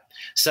way up.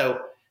 So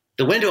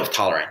the window of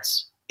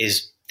tolerance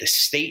is the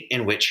state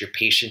in which your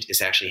patient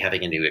is actually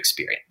having a new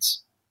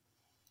experience.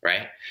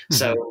 Right? Mm-hmm.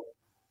 So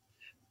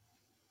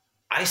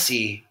I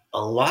see a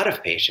lot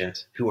of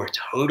patients who are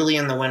totally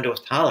in the window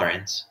of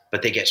tolerance,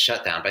 but they get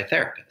shut down by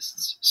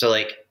therapists. So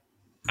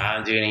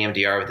I'm doing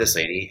EMDR with this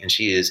lady, and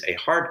she is a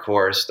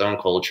hardcore stone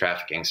cold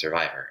trafficking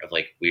survivor of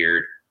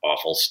weird,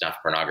 awful snuff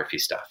pornography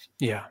stuff.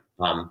 Yeah.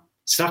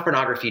 Snuff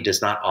pornography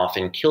does not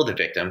often kill the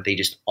victim. They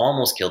just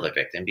almost kill the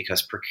victim,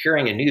 because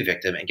procuring a new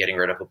victim and getting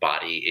rid of a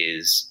body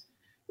is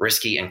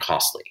risky and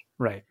costly.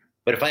 Right.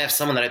 But if I have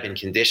someone that I've been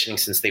conditioning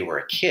since they were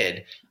a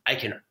kid, I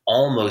can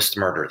almost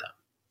murder them.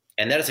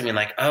 And that doesn't mean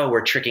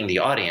we're tricking the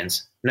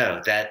audience.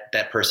 No,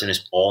 that person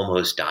is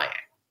almost dying.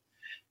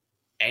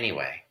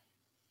 Anyway,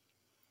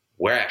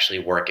 we're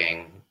actually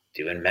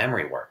doing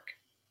memory work.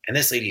 And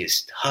this lady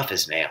is tough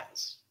as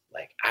nails.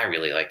 I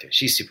really liked her.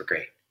 She's super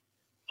great.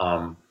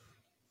 And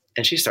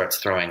she starts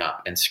throwing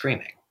up and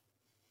screaming.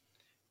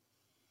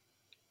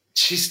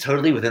 She's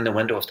totally within the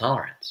window of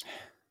tolerance.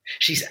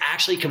 She's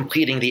actually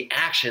completing the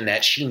action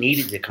that she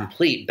needed to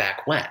complete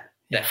back when.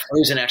 That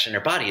frozen action in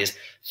her body is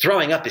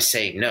throwing up, is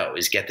saying no,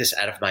 is get this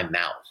out of my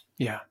mouth.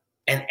 Yeah.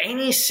 And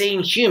any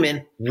sane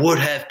human would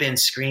have been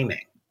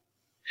screaming.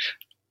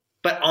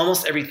 But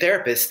almost every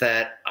therapist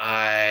that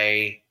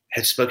I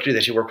had spoken to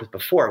that she worked with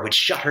before would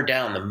shut her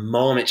down the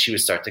moment she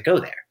would start to go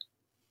there.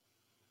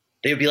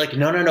 They would be like,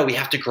 no, we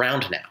have to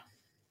ground now.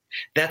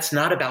 That's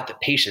not about the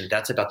patient.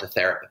 That's about the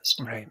therapist.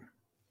 Right.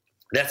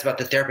 That's about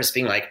the therapist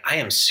being like, I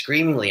am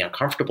screamingly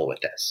uncomfortable with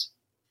this.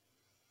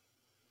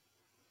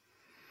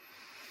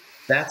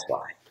 That's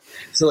why.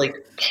 So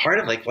part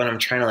of when I'm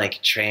trying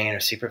to train or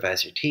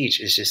supervise or teach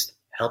is just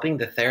helping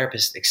the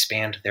therapist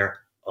expand their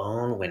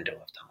own window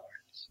of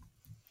tolerance.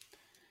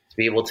 To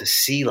be able to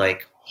see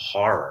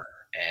horror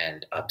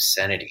and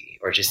obscenity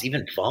or just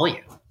even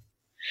volume,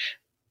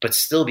 but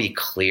still be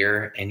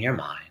clear in your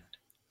mind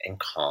and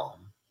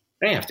calm.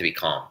 You don't have to be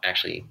calm.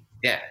 Actually,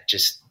 Yeah,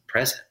 just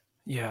present.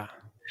 Yeah.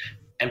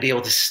 And be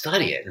able to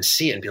study it and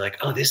see it and be like,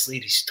 oh, this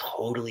lady's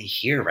totally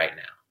here right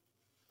now.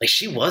 Like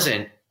she was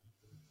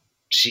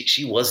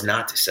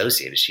not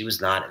dissociated. She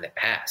was not in the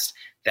past.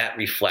 That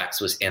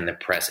reflex was in the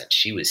present.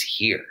 She was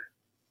here.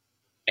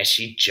 And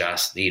she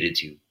just needed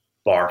to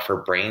barf her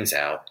brains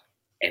out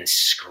and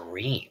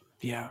scream.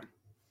 Yeah.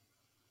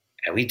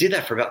 And we did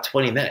that for about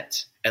 20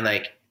 minutes. And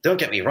like, don't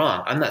get me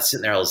wrong, I'm not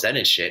sitting there all zen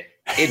and shit,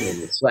 it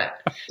made me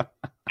sweat.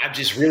 I'm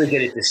just really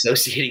good at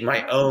dissociating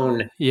my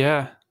own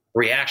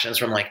reactions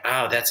from like,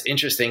 oh, that's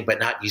interesting, but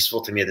not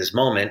useful to me at this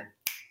moment.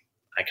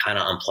 I kind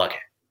of unplug it.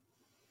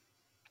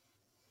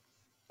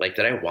 Like,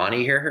 did I want to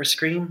hear her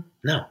scream?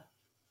 No,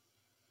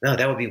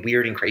 that would be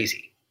weird and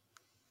crazy.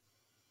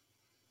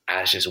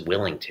 I was just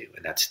willing to,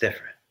 and that's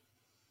different.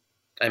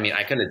 I mean,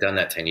 I couldn't have done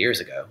that 10 years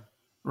ago.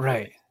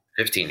 Right.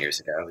 15 years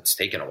ago. It's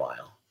taken a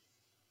while.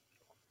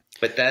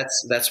 But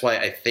that's why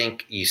I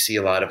think you see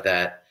a lot of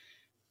that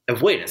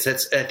avoidance.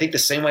 That's, I think, the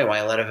same way why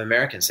a lot of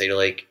Americans say to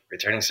like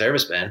returning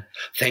servicemen,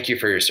 thank you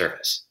for your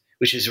service,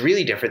 which is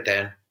really different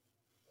than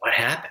what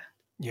happened.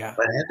 Yeah.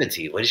 What happened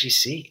to you? What did you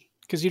see?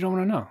 Because you don't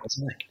want to know. What's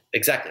it like?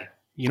 Exactly.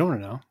 You don't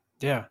want to know.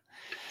 Yeah.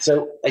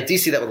 So I do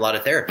see that with a lot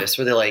of therapists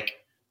where they're like,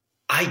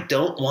 I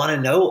don't want to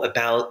know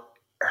about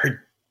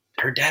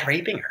her dad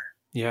raping her.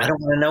 Yeah. I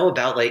don't want to know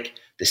about like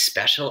the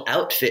special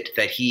outfit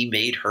that he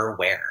made her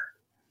wear.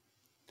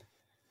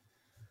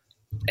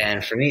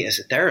 And for me as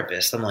a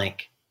therapist, I'm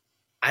like,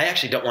 I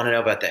actually don't want to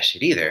know about that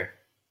shit either,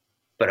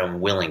 but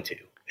I'm willing to.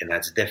 And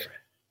that's different.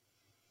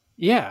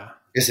 Yeah.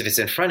 Because if it's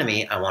in front of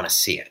me, I want to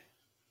see it.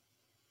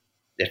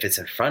 If it's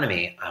in front of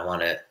me, I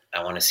want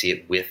to see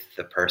it with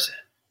the person.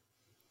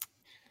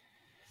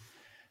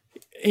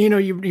 You know,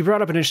 you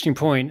brought up an interesting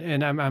point,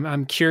 and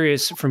I'm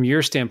curious from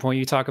your standpoint.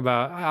 You talk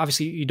about,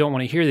 obviously you don't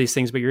want to hear these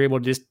things, but you're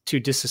able to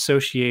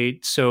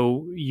disassociate.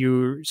 So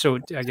you're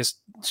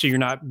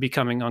not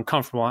becoming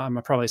uncomfortable. I'm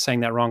probably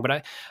saying that wrong,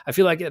 but I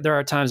feel like there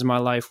are times in my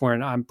life where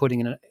I'm putting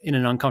in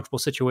an uncomfortable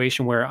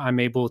situation where I'm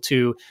able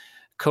to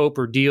cope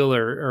or deal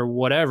or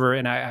whatever,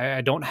 and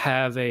I don't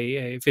have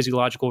a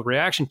physiological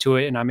reaction to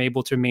it, and I'm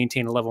able to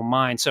maintain a level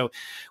mind. So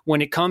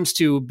when it comes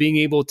to being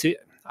able to,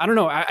 I don't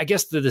know, I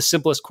guess the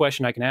simplest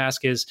question I can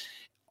ask is,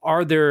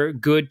 are there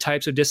good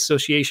types of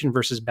dissociation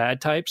versus bad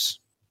types?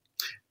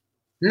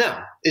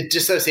 No,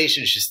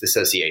 dissociation is just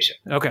dissociation.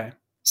 Okay.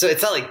 So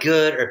it's not like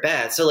good or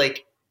bad. So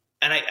like,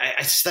 and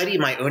I study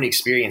my own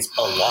experience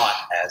a lot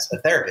as a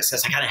therapist,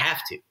 because I kind of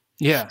have to.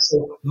 Yeah.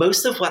 So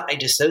most of what I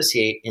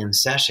dissociate in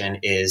session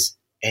is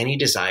any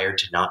desire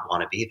to not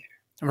want to be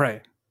there.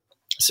 Right.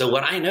 So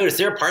what I notice,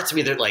 there are parts of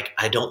me that are like,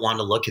 I don't want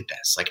to look at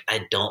this. Like,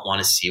 I don't want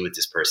to see what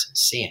this person is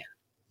seeing.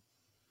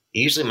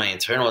 Usually my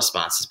internal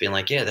response is being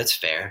like, yeah, that's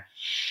fair.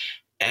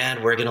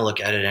 And we're going to look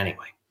at it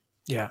anyway.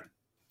 Yeah.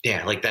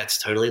 Yeah, like that's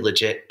totally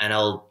legit. And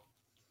I'll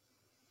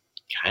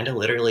kind of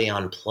literally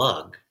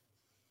unplug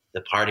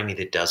the part of me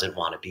that doesn't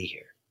want to be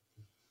here.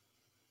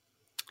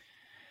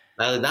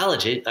 I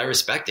acknowledge it. I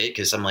respect it,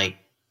 because I'm like,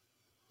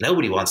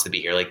 nobody wants to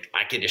be here. Like,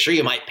 I can assure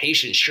you my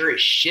patient sure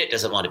as shit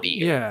doesn't want to be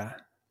here. Yeah.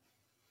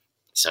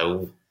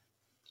 So,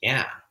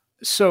 yeah.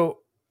 So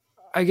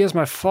I guess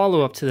my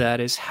follow-up to that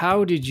is,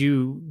 how did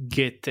you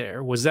get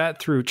there? Was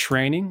that through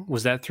training?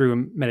 Was that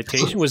through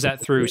meditation? Was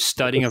that through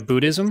studying of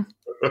Buddhism?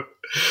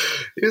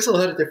 There's a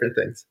lot of different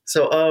things.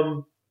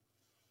 So,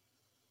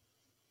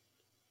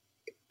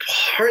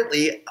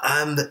 partly,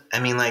 I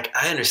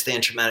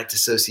understand traumatic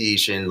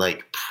dissociation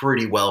like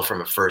pretty well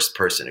from a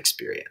first-person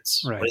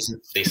experience. Right.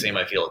 They say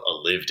I feel a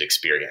lived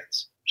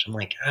experience. Which I'm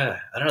like, I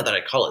don't know that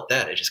I call it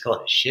that. I just call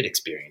it a shit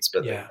experience.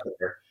 But yeah.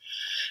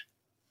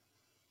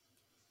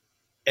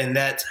 And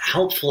that's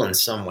helpful in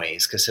some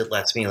ways, because it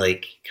lets me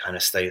like kind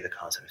of study the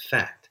cause and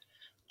effect.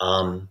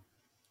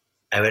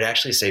 I would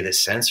actually say that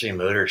sensory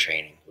motor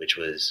training, which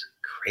was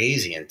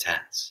crazy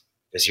intense,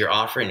 because you're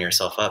offering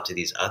yourself up to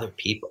these other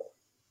people.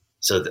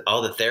 So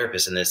all the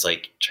therapists in this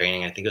like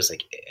training, I think it was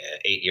like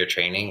 8-year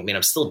training. I mean,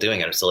 I'm still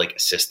doing it. I'm still like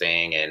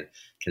assisting and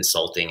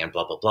consulting and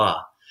blah, blah,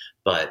 blah.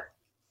 But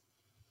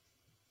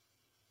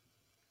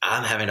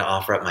I'm having to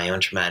offer up my own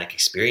traumatic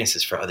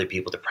experiences for other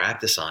people to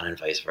practice on, and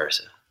vice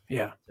versa.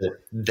 Yeah. So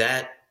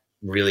that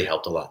really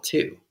helped a lot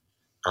too.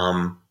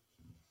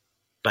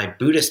 My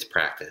Buddhist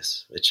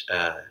practice, which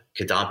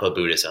Kadampa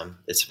Buddhism,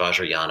 it's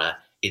Vajrayana,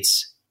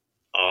 it's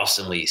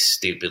awesomely,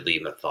 stupidly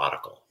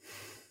methodical.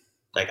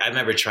 Like, I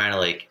remember trying to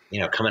like,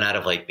 coming out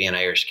of like being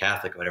Irish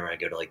Catholic or whatever, I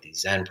go to like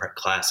these Zen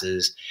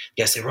classes.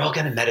 Yes, they were all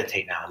going to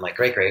meditate now. I'm like,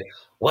 great.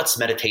 What's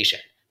meditation?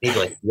 They'd be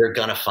like, you're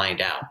going to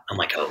find out. I'm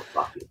like, oh,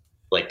 fuck you.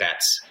 Like,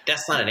 that's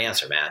not an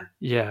answer, man.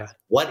 Yeah.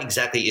 What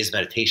exactly is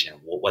meditation?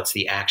 What's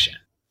the action?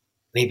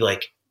 And they'd be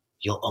like,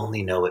 you'll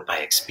only know it by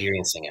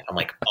experiencing it. I'm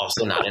like,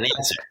 also not an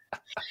answer.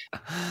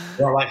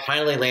 Well, I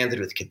finally landed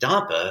with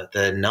Kadampa,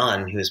 the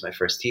nun who was my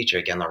first teacher,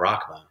 again, La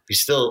Rakma, who's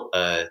still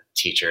a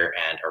teacher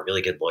and a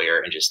really good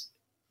lawyer and just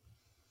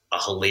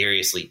a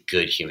hilariously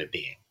good human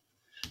being.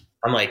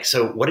 I'm like,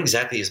 so what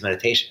exactly is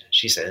meditation?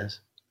 She says,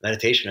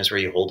 meditation is where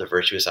you hold a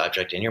virtuous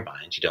object in your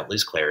mind. You don't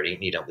lose clarity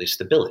and you don't lose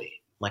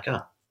stability. I'm like,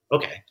 oh,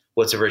 okay.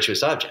 What's a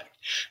virtuous object?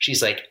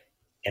 She's like,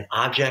 an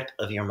object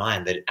of your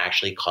mind that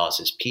actually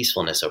causes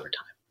peacefulness over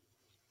time.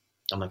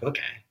 I'm like,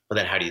 okay, well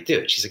then how do you do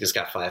it? She's like, it's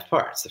got 5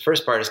 parts. The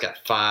first part has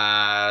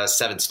got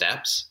 7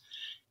 steps.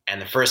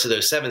 And the first of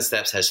those 7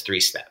 steps has 3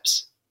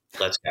 steps.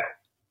 Let's go.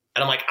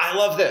 And I'm like, I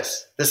love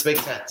this. This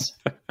makes sense.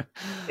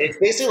 It's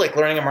basically like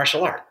learning a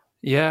martial art.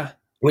 Yeah.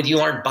 When you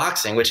learn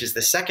boxing, which is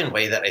the second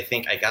way that I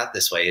think I got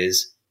this way,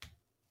 is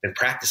been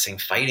practicing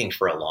fighting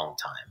for a long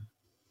time.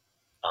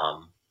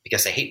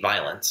 Because I hate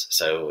violence.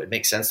 So it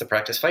makes sense to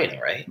practice fighting,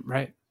 right?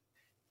 Right.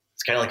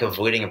 It's kind of like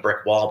avoiding a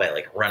brick wall by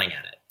like running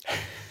at it.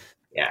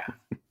 Yeah.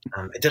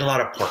 I did a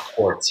lot of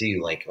parkour too,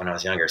 like when I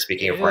was younger,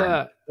 speaking of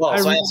running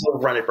walls. So I also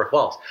run at brick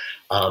walls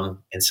and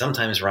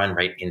sometimes run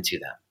right into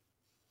them.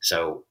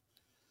 So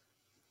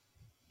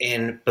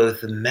in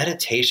both the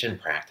meditation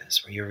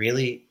practice where you're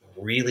really,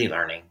 really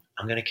learning,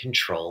 I'm going to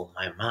control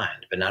my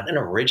mind, but not in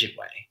a rigid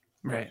way.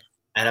 Right.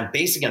 And I'm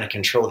basically going to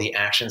control the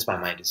actions my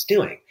mind is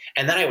doing.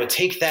 And then I would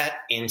take that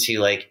into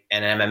like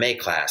an MMA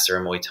class or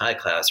a Muay Thai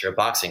class or a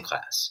boxing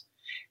class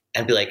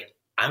and be like,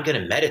 I'm going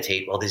to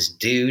meditate while this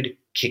dude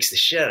kicks the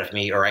shit out of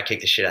me or I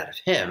kick the shit out of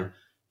him.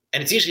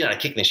 And it's usually not a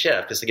kicking the shit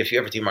out because like if you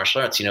ever do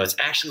martial arts, it's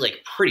actually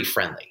like pretty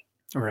friendly.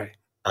 Right.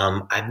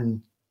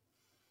 I'm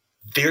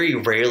very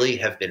rarely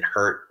have been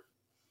hurt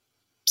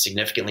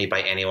significantly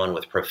by anyone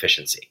with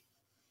proficiency.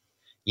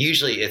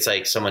 Usually it's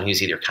like someone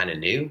who's either kind of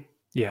new.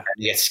 Yeah.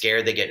 They get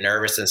scared, they get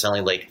nervous, and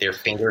suddenly like their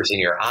fingers in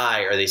your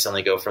eye, or they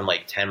suddenly go from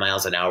like 10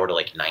 miles an hour to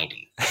like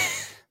 90.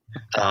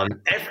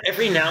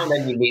 Every now and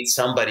then you meet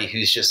somebody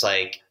who's just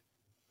like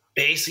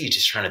basically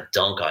just trying to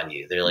dunk on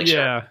you. They're like,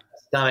 yeah.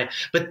 But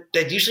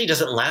that usually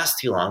doesn't last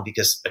too long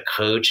because a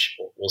coach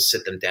will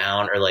sit them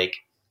down or like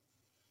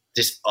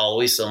just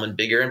always someone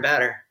bigger and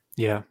badder.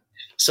 Yeah.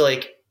 So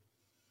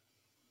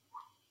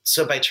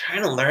by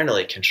trying to learn to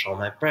like control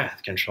my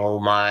breath, control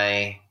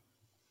my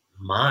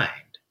mind,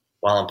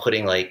 while I'm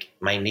putting like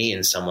my knee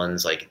in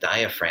someone's like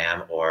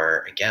diaphragm,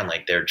 or again,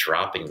 like they're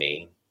dropping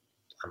me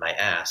on my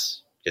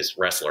ass because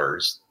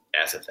wrestlers,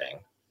 that's a thing.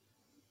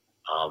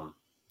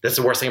 That's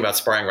the worst thing about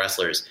sparring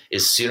wrestlers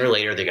is sooner or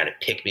later, they're going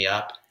to pick me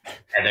up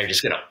and they're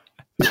just going to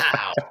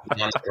pow on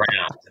the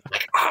ground.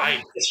 Like,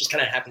 this was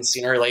going to happen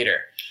sooner or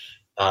later.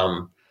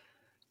 But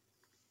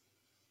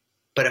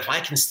if I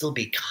can still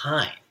be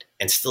kind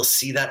and still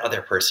see that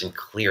other person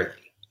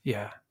clearly,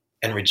 yeah,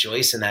 and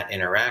rejoice in that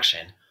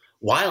interaction,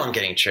 while I'm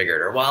getting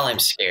triggered or while I'm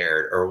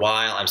scared or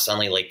while I'm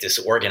suddenly like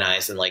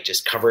disorganized and like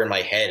just covering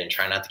my head and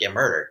trying not to get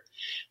murdered.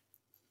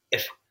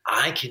 If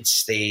I can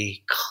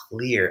stay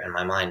clear in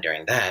my mind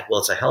during that,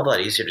 well, it's a hell of a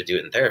lot easier to do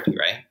it in therapy,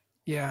 right?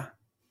 Yeah.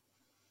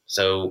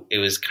 So it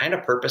was kind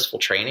of purposeful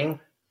training.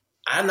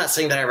 I'm not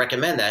saying that I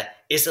recommend that.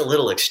 It's a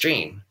little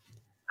extreme.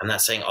 I'm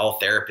not saying all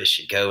therapists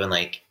should go and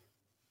like,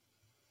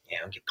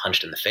 get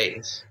punched in the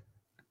face.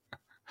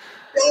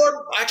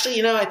 Or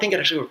actually, I think it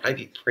actually would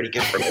probably be pretty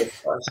good for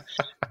both of us.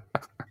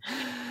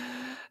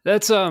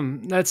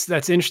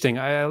 That's interesting.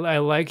 I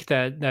like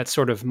that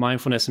sort of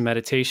mindfulness and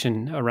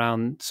meditation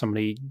around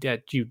somebody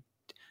that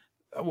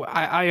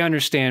I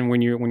understand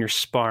when you're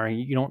sparring,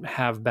 you don't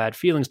have bad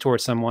feelings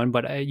towards someone,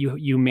 but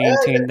you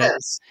maintain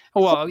that.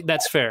 Well,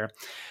 that's fair.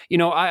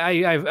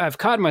 I've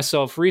caught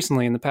myself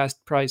recently in the past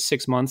probably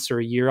 6 months or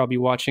a year. I'll be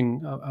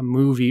watching a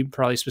movie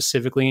probably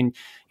specifically, and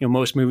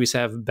most movies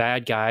have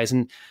bad guys,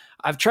 and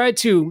I've tried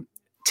to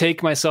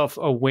take myself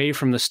away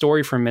from the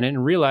story for a minute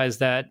and realize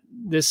that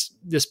this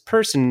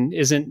person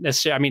isn't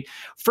necessarily, I mean,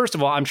 first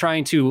of all, I'm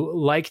trying to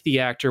like the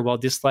actor while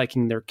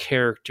disliking their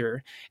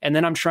character. And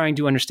then I'm trying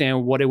to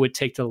understand what it would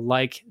take to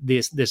like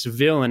this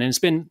villain. And it's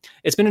been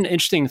an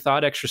interesting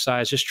thought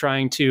exercise, just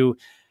trying to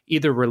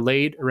either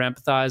relate or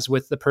empathize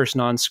with the person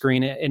on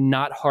screen and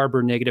not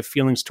harbor negative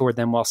feelings toward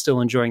them while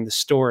still enjoying the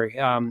story.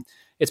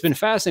 It's been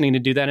fascinating to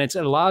do that. And it's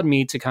allowed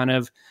me to kind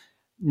of,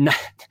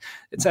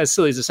 it's as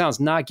silly as it sounds,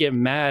 not get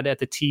mad at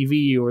the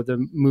TV or the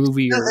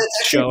movie or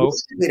show.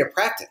 That's actually a way to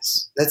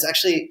practice. That's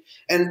actually,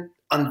 and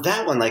on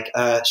that one, like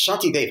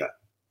Shantideva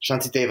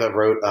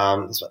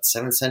wrote, this what,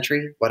 7th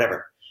century,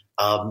 whatever,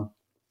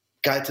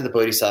 Guide to the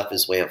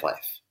Bodhisattva's Way of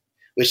Life,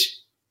 which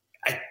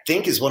I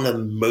think is one of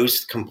the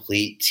most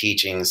complete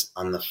teachings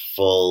on the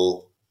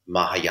full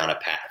Mahayana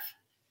path.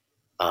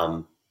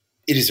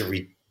 It is a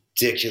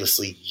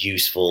ridiculously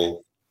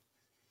useful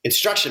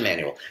instruction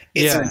manual.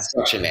 It's an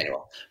instruction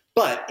manual.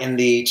 But in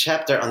the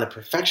chapter on the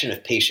perfection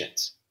of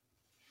patience,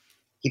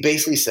 he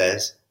basically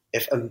says,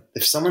 if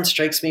someone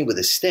strikes me with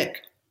a stick,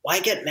 why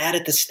get mad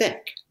at the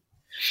stick?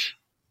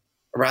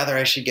 Rather,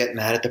 I should get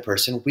mad at the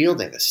person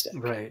wielding the stick.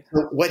 Right.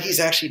 So what he's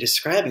actually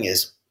describing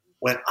is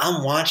when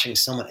I'm watching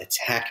someone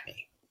attack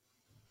me,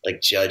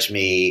 like judge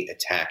me,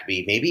 attack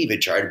me, maybe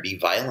even try to be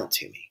violent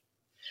to me,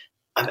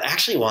 I'm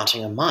actually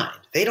watching a mind.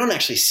 They don't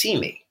actually see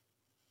me.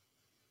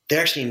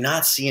 They're actually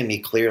not seeing me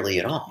clearly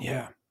at all.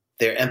 Yeah.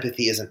 Their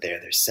empathy isn't there.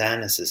 Their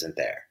sadness isn't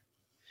there.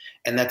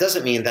 And that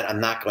doesn't mean that I'm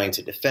not going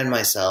to defend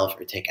myself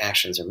or take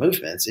actions or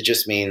movements. It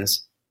just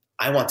means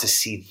I want to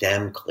see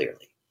them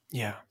clearly.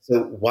 Yeah.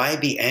 So why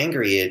be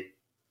angry at,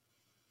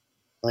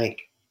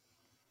 like,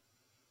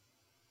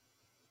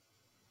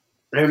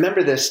 I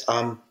remember this.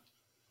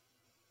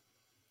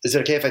 Is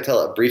it okay if I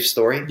tell a brief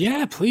story?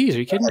 Yeah, please. Are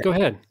you kidding? Go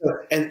ahead.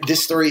 And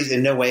this story is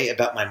in no way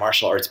about my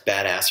martial arts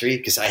badassery,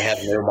 because I have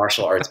no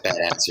martial arts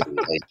badassery.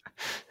 Like,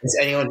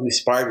 anyone who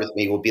sparred with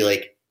me will be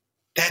like,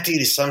 that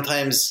dude is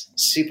sometimes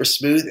super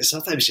smooth and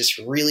sometimes just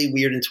really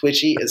weird and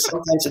twitchy, and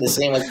sometimes in the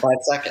same like 5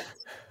 seconds,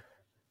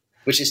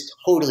 which is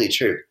totally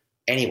true.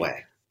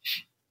 Anyway,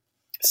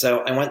 so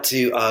I went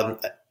to,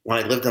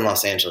 when I lived in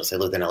Los Angeles, I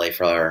lived in LA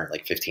for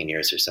like 15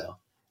 years or so.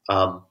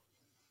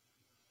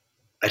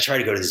 I try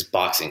to go to this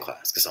boxing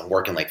class because I'm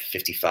working like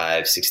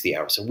 55, 60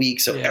 hours a week.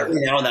 So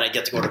every now and then I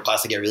get to go to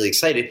class, I get really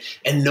excited,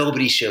 and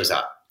nobody shows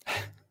up. And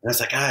I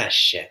was like,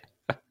 shit.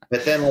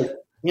 But then,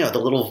 like, the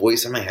little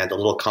voice in my head, the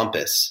little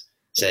compass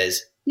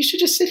says, you should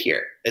just sit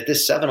here at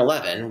this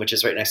 7-Eleven, which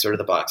is right next door to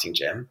the boxing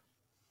gym.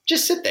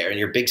 Just sit there in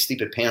your big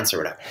stupid pants or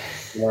whatever.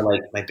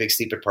 Like my big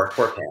stupid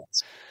parkour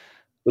pants,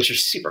 which are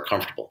super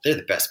comfortable. They're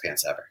the best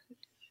pants ever.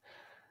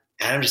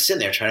 And I'm just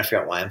sitting there trying to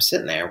figure out why I'm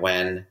sitting there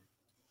when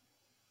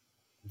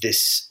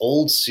this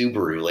old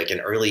Subaru, like an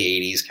early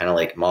 80s kind of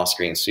like moss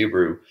green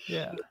Subaru,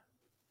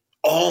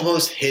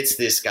 almost hits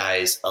this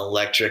guy's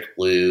electric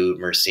blue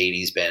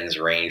Mercedes-Benz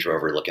Range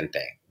Rover looking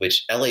thing,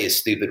 which LA is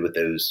stupid with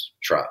those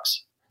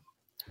trucks.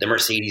 The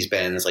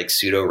Mercedes-Benz like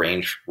pseudo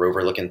Range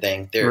Rover looking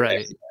thing, they're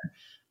right.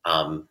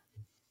 And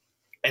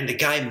the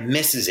guy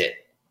misses it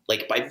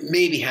like by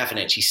maybe half an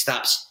inch. He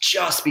stops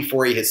just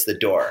before he hits the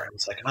door.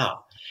 It's like,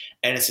 oh.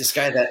 And it's this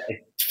guy that,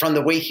 from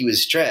the way he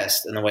was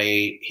dressed and the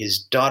way his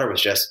daughter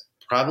was dressed,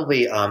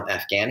 probably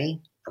Afghani,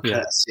 I'm kind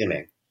of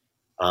assuming.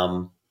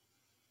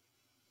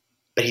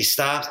 But he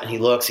stops and he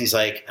looks, he's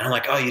like, and I'm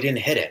like, oh, you didn't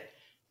hit it.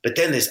 But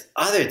then this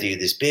other dude,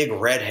 this big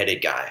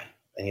redheaded guy,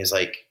 and he was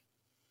like,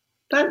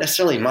 not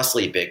necessarily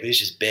muscly big, but he's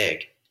just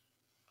big.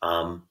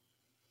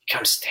 He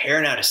comes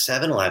tearing out of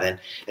 7-Eleven,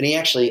 and he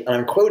actually, and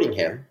I'm quoting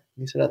him,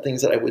 these are not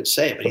things that I would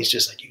say, but he's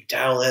just like, you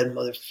dowel-head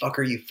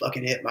motherfucker, you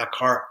fucking hit my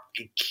car, I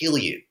could kill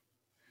you.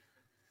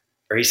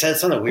 Or he said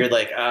something weird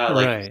like, I'm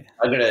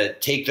going to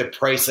take the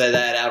price of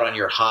that out on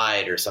your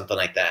hide or something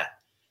like that.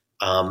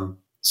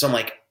 So I'm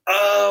like,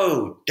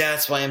 oh,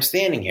 that's why I'm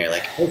standing here.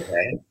 Like,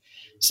 okay.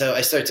 So I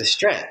start to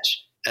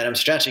stretch, and I'm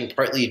stretching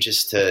partly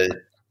just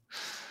to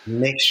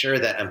make sure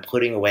that I'm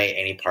putting away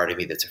any part of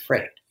me that's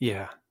afraid.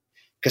 Yeah.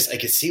 Because I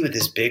could see what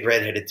this big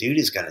redheaded dude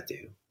is going to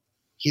do.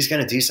 He's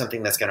going to do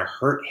something that's going to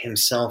hurt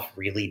himself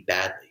really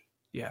badly.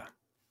 Yeah.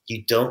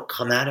 You don't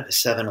come out of a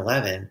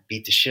 7-Eleven,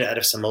 beat the shit out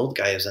of some old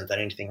guy who hasn't done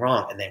anything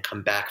wrong, and then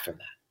come back from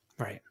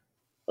that. Right.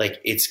 Like,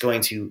 it's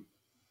going to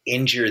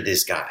injure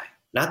this guy.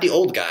 Not the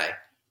old guy,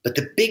 but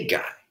the big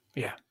guy.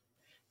 Yeah.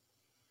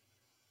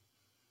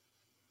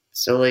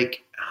 So,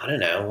 like, I don't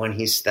know, when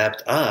he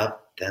stepped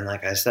up, then,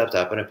 like, I stepped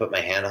up and I put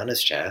my hand on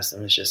his chest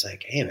and was just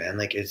like, hey, man,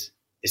 like, it's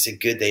a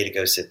good day to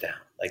go sit down.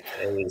 Like,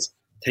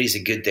 today's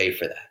a good day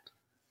for that.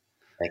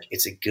 Like,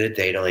 it's a good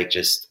day to, like,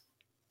 just,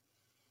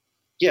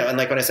 and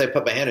like when I say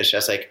put my hand on his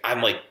chest, like,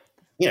 I'm like,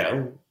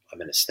 I'm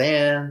in a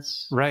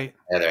stance. Right.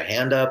 I have their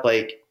hand up,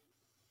 like,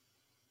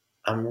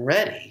 I'm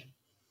ready,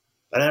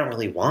 but I don't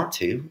really want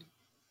to.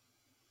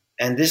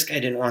 And this guy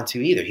didn't want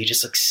to either. He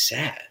just looked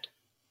sad.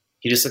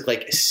 He just looked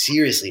like a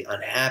seriously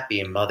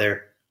unhappy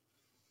mother.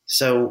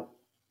 So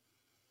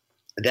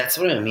that's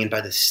what I mean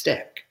by the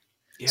stick.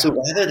 Yeah. So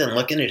rather than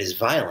looking at his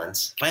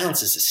violence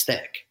is a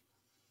stick.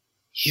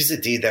 He's a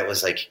dude that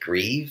was like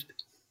grieved.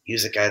 He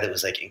was a guy that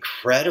was like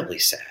incredibly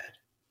sad.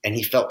 And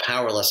he felt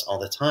powerless all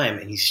the time.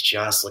 And he's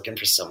just looking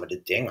for someone to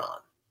ding on.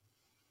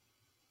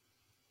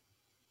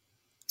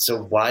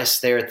 So why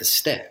stare at the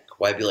stick?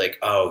 Why be like,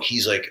 oh,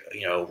 he's like,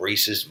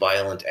 racist,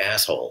 violent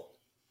asshole.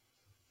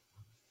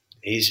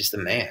 He's just a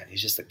man.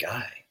 He's just a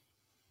guy.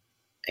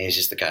 And he's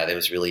just a guy that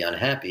was really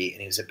unhappy.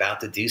 And he was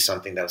about to do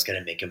something that was going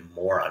to make him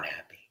more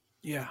unhappy.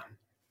 Yeah.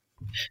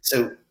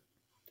 So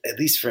at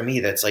least for me,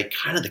 that's like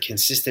kind of the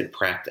consistent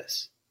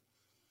practice.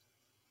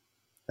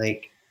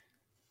 Like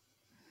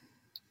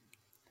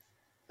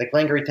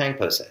Langery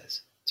Tangpo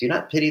says, do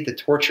not pity the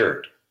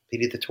tortured,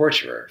 pity the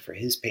torturer, for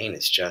his pain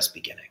is just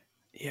beginning.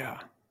 Yeah.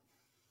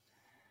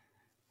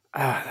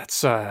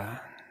 That's I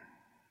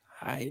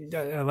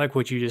like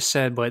what you just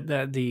said, but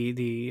that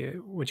the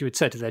what you had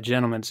said to that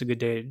gentleman, it's a good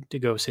day to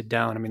go sit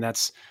down. I mean,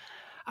 that's,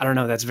 I don't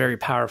know, that's very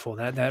powerful.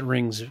 That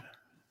rings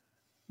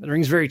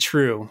very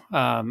true.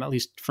 At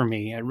least for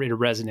me, it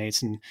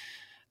resonates, and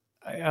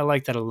I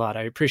like that a lot.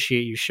 I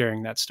appreciate you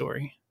sharing that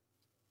story.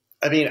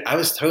 I mean, I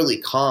was totally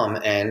calm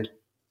and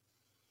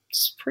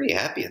was pretty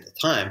happy at the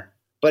time.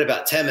 But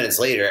about 10 minutes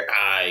later,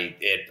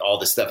 all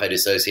the stuff I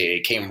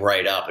dissociated came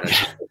right up, and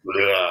it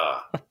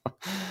was just,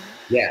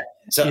 yeah.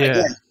 So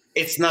again,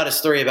 it's not a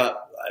story about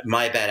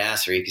my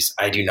badassery, because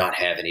I do not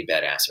have any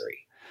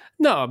badassery.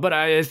 No, but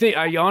I think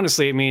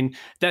honestly, I mean,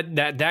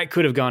 that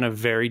could have gone a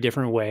very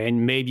different way,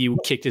 and maybe you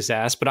kicked his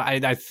ass. But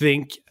I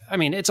think, I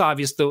mean, it's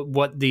obvious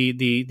what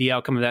the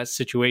outcome of that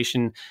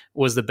situation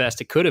was the best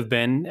it could have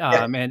been.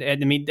 And I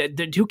mean,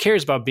 who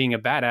cares about being a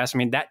badass? I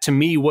mean, to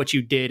me, what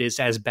you did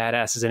is as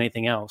badass as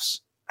anything else.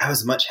 I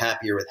was much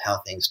happier with how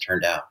things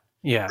turned out.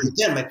 Yeah. But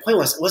again, my point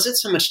was, it wasn't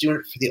so much doing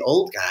it for the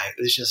old guy.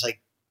 It was just like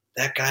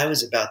that guy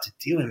was about to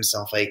do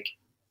himself like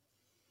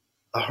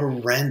a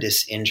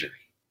horrendous injury.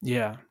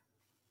 Yeah.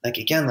 Like,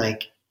 again,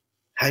 like,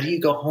 how do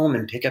you go home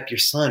and pick up your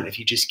son if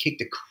you just kick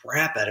the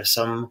crap out of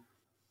some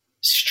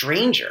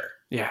stranger?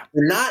 Yeah.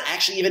 You're not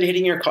actually even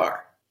hitting your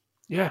car.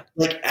 Yeah.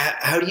 Like,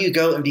 how do you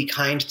go and be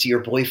kind to your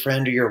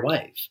boyfriend or your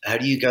wife? How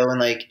do you go and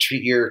like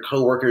treat your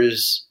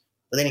coworkers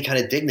with any kind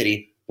of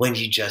dignity when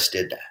you just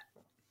did that?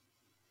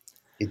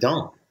 You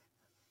don't.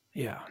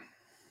 Yeah.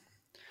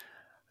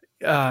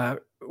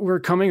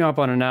 We're coming up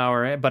on an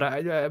hour,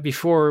 but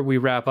before we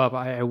wrap up,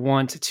 I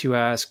want to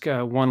ask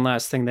one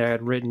last thing that I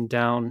had written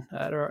down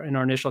in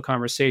our initial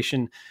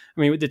conversation.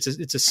 I mean, it's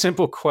a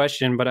simple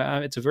question, but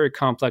it's a very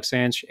complex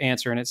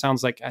answer. And it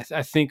sounds like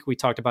I think we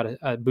talked about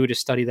a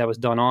Buddhist study that was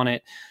done on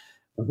it.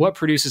 What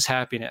produces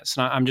happiness?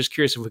 And I'm just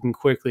curious if we can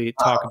quickly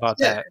talk about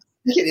that.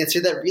 I can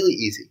answer that really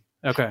easy.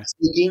 Okay.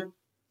 Speaking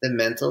the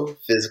mental,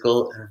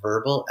 physical, and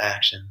verbal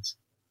actions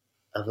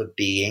of a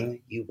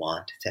being you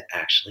want to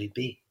actually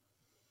be.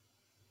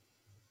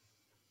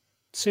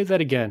 Say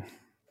that again.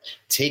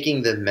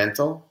 Taking the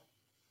mental,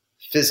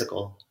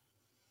 physical,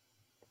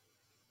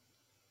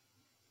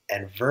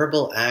 and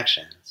verbal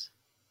actions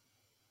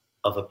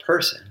of a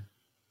person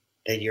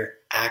that you're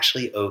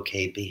actually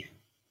okay being.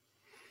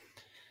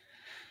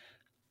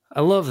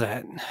 I love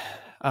that.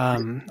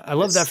 I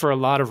love that for a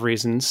lot of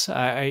reasons.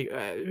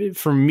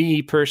 For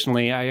me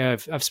personally,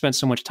 I've spent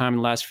so much time in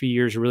the last few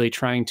years really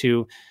trying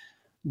to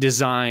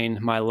design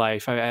my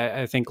life.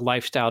 I think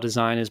lifestyle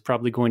design is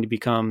probably going to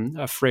become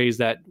a phrase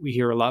that we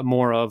hear a lot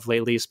more of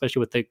lately, especially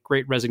with the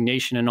Great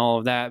Resignation and all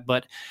of that.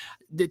 But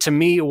to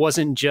me, it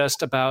wasn't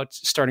just about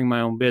starting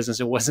my own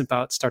business. It wasn't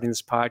about starting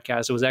this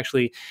podcast. It was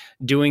actually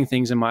doing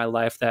things in my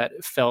life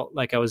that felt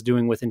like I was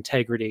doing with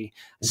integrity,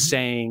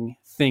 saying,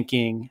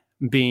 thinking,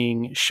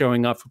 being,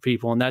 showing up for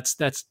people. And that's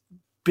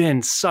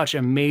been such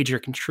a major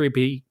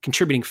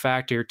contributing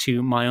factor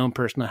to my own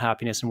personal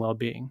happiness and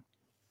well-being.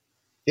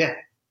 Yeah.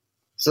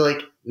 So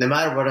like, no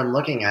matter what I'm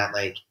looking at,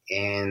 like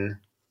in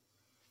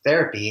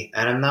therapy,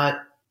 and I'm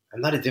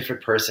not a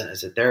different person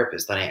as a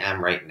therapist than I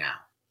am right now.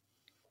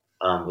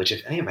 Which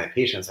if any of my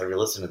patients ever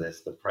listen to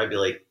this, they'll probably be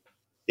like,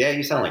 yeah,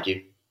 you sound like you.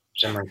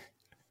 Which I'm like,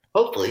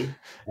 hopefully.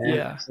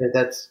 Yeah. So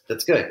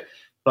that's good.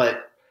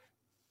 But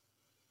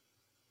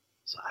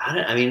so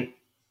and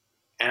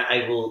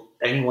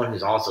anyone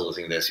who's also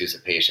listening to this, who's a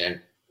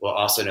patient, will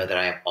also know that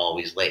I am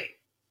always late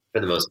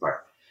for the most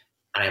part.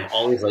 And I'm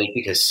always late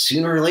because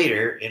sooner or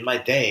later in my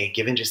day,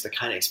 given just the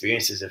kind of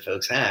experiences that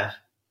folks have,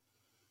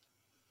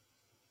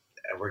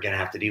 we're going to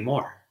have to do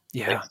more.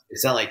 Yeah. Like,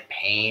 it's not like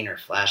pain or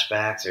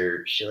flashbacks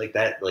or shit like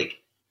that,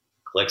 like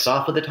clicks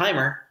off with a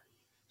timer.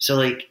 So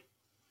like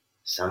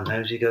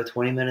sometimes we go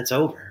 20 minutes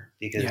over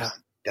because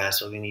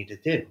that's what we need to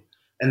do.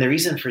 And the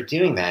reason for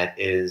doing that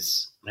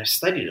is, and I've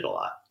studied it a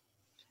lot,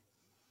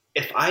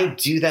 if I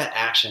do that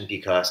action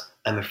because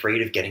I'm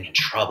afraid of getting in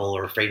trouble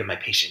or afraid of my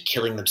patient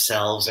killing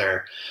themselves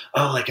or,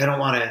 I don't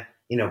want to,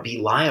 be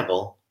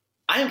liable,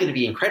 I'm going to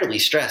be incredibly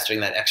stressed during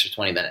that extra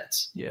 20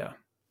 minutes. Yeah.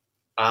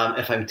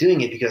 If I'm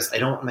doing it because I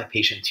don't want my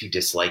patient to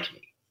dislike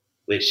me,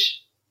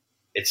 which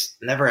it's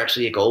never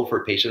actually a goal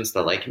for patients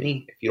to like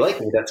me. If you like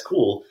me, that's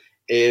cool.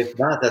 If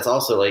not, that's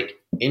also like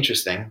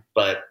interesting,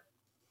 but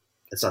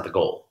it's not the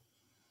goal.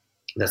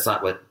 That's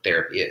not what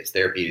therapy is.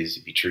 Therapy is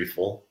to be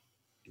truthful,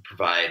 to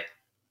provide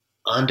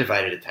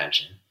undivided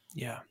attention.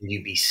 Yeah.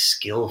 You be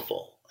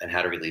skillful in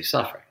how to relieve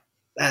suffering.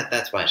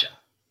 That's my job,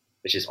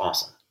 which is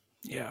awesome.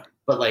 Yeah.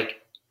 But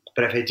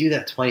if I do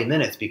that 20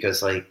 minutes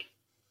because like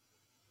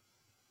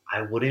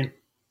I wouldn't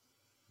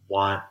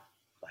want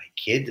my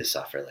kid to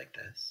suffer like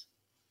this.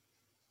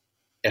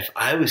 If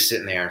I was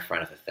sitting there in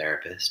front of a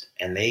therapist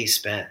and they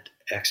spent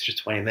extra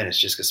 20 minutes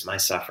just because my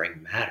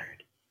suffering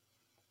mattered,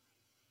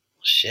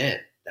 well,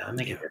 shit, that would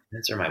make a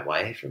difference. Or my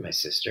wife or my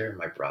sister or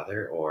my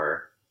brother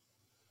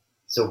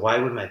so why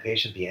would my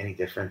patient be any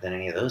different than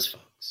any of those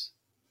folks?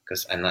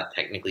 Because I'm not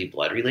technically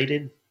blood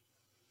related?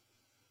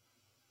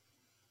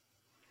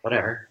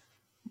 Whatever.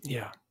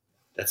 Yeah.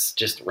 That's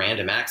just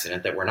random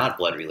accident that we're not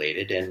blood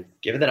related. And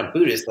given that I'm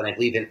Buddhist and I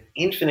believe in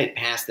infinite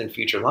past and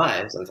future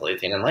lives until I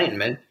attain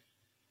enlightenment,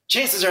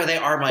 chances are they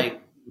are my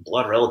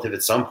blood relative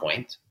at some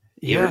point.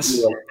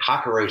 Yes. Like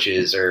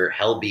cockroaches or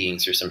hell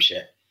beings or some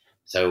shit.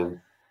 So,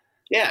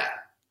 yeah.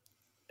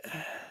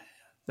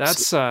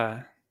 That's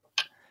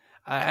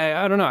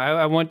I don't know.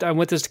 I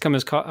want this to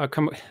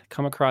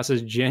come across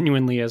as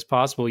genuinely as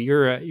possible.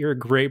 You're a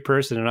great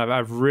person, and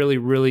I've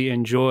really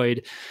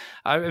enjoyed.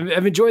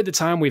 I've enjoyed the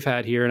time we've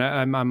had here, and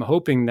I'm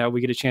hoping that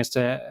we get a chance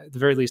to, at the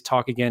very least,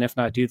 talk again, if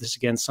not do this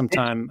again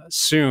sometime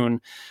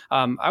soon.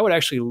 I would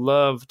actually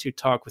love to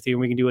talk with you,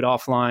 and we can do it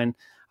offline,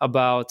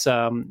 about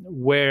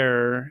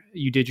where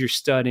you did your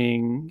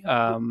studying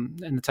and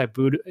the type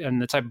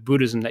of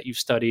Buddhism that you've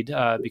studied,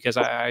 because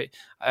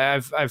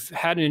I've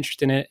had an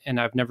interest in it, and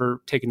I've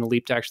never taken the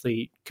leap to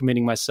actually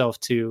committing myself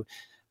to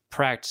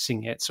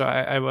practicing it. So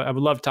I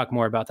would love to talk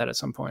more about that at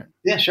some point.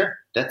 Yeah, sure.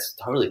 That's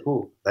totally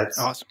cool. That's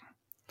awesome.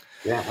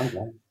 Yeah, I'm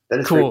glad.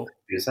 That is cool.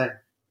 to say.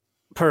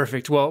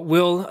 Perfect. Well,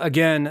 Will,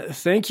 again,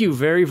 thank you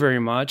very, very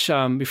much.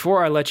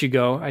 Before I let you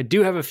go, I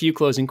do have a few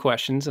closing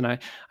questions, and I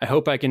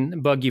hope I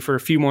can bug you for a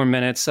few more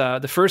minutes.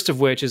 The first of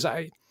which is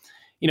I'm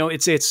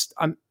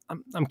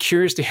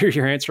curious to hear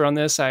your answer on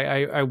this.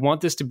 I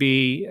want this to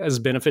be as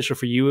beneficial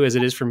for you as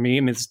it is for me.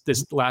 I mean,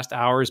 this last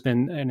hour has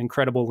been an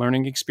incredible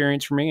learning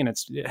experience for me, and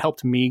it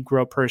helped me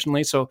grow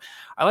personally. So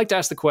I like to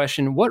ask the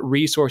question, what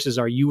resources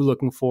are you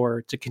looking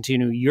for to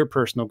continue your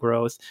personal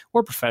growth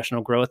or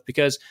professional growth?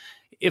 Because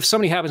if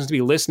somebody happens to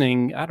be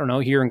listening, I don't know,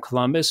 here in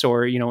Columbus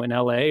or, in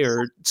LA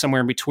or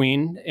somewhere in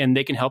between, and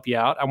they can help you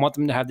out, I want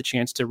them to have the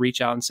chance to reach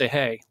out and say,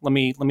 hey, let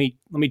me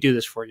do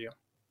this for you.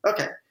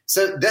 Okay.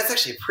 So that's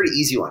actually a pretty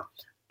easy one.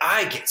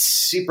 I get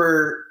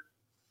super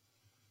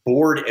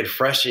bored and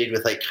frustrated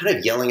with kind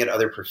of yelling at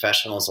other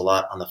professionals a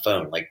lot on the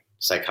phone, like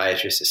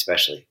psychiatrists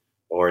especially,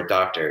 or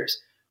doctors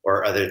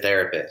or other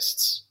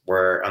therapists,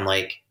 where I'm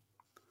like,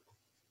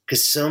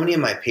 because so many of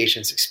my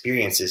patients'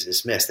 experiences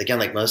is missed. Again,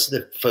 most of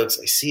the folks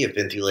I see have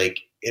been through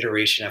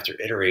iteration after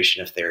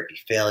iteration of therapy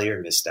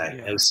failure,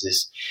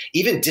 misdiagnosis,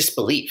 even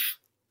disbelief.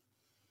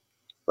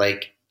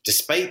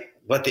 Despite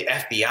what the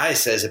FBI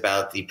says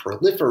about the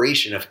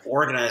proliferation of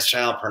organized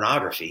child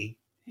pornography,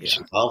 which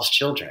involves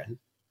children,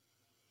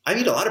 I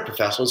meet a lot of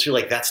professionals who are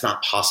like, that's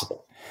not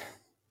possible.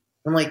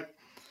 I'm like,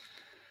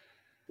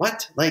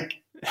 what?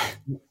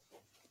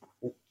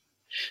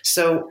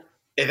 So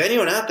if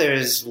anyone out there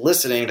is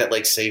listening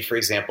that say, for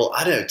example,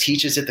 I don't know,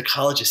 teaches at the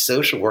College of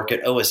Social Work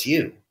at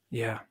OSU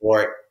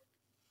or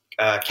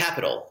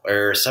Capital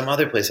or some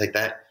other place like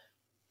that,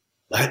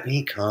 let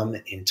me come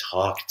and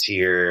talk to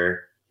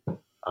your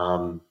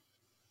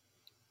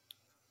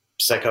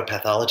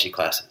psychopathology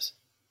classes.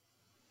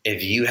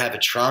 If you have a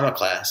trauma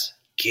class,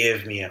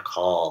 give me a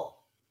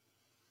call.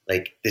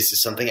 This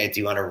is something I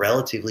do on a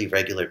relatively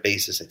regular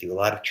basis. I do a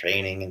lot of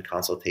training and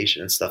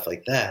consultation and stuff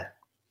like that.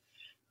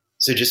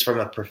 So just from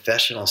a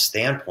professional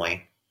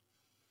standpoint,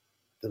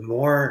 the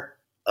more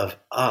of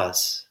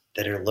us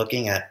that are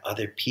looking at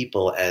other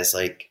people as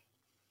the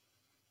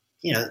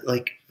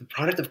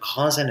product of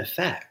cause and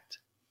effect,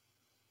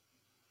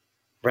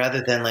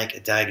 rather than a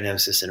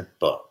diagnosis in a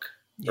book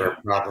or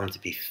a problem to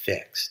be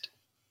fixed.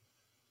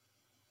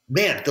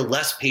 Man, the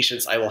less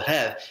patients I will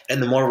have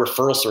and the more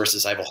referral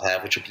sources I will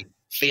have, which will be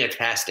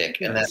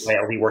fantastic. Yes. And that way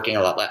I'll be working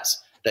a lot less.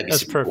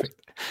 That's perfect.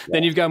 Cool.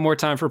 Then you've got more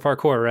time for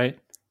parkour, right?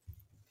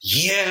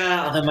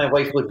 Yeah. Then my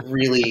wife would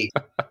really,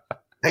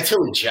 I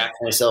totally jacked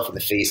myself in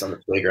the face on the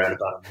playground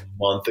about a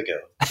month ago.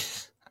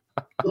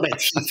 Put my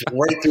teeth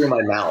right through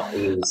my mouth.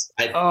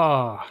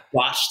 I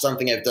watched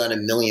something I've done a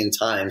million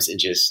times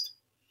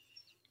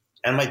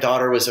and my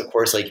daughter was, of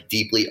course,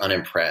 deeply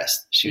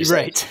unimpressed. She was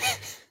right.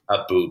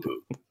 A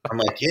boo-boo. I'm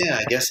like, yeah,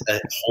 I guess a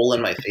hole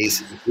in my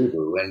face is a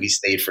boo-boo. And we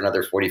stayed for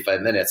another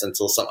 45 minutes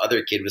until some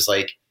other kid was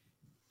like,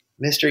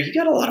 mister, you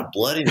got a lot of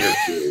blood in your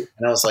boo.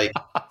 And I was like,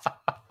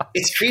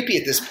 it's creepy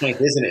at this point,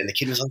 isn't it? And the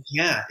kid was like,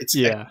 yeah, it's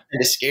kind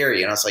of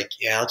scary. And I was like,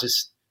 yeah, I'll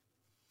just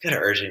go to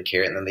urgent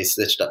care. And then they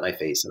stitched up my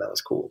face and that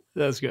was cool.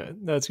 That's good.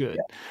 Yeah.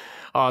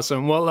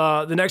 Awesome.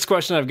 Well, the next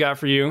question I've got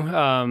for you,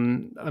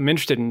 I'm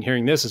interested in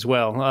hearing this as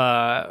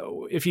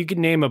well. If you could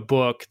name a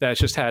book that's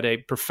just had a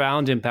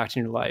profound impact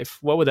in your life,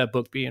 what would that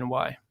book be and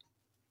why?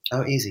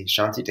 Oh, easy.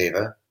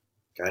 Shantideva,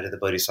 Guide to the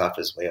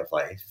Bodhisattva's Way of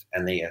Life,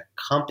 and the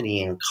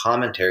accompanying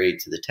commentary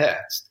to the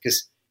text.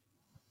 Because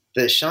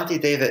the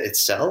Shantideva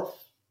itself,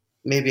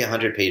 maybe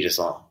 100 pages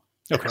long.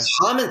 Okay. The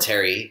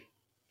commentary,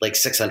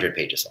 600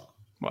 pages long.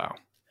 Wow.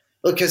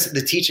 Well, because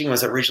the teaching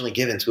was originally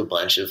given to a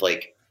bunch of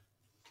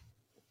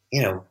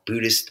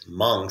Buddhist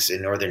monks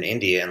in northern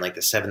India in the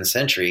 7th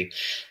century.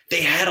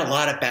 They had a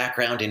lot of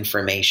background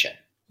information.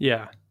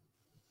 Yeah.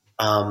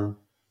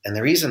 And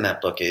the reason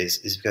that book is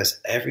because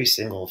every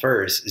single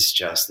verse is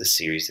just a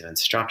series of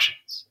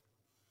instructions.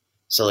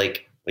 So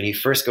when you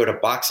first go to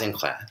boxing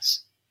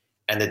class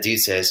and the dude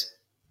says,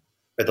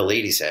 or the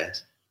lady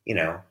says,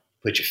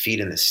 put your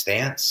feet in the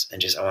stance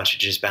and I want you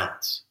to just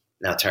bounce.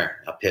 Now turn,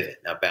 now pivot,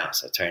 now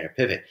bounce, now turn or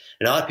pivot.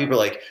 And a lot of people are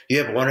like,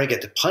 yeah, but when do I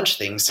get to punch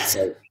things? It's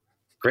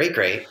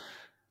great.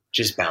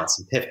 Just bounce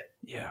and pivot.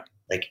 Yeah.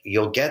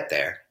 You'll get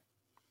there.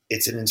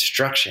 It's an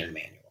instruction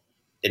manual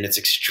and it's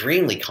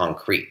extremely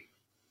concrete.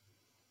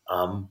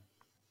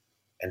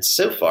 And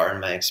so far in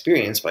my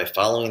experience, by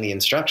following the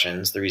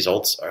instructions, the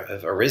results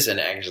have arisen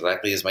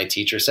exactly as my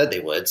teacher said they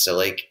would. So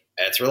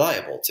it's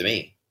reliable to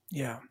me.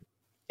 Yeah.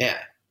 Yeah.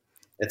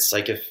 It's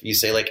if you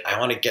say I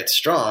want to get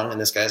strong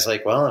and this guy's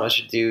like, well, I want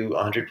you to do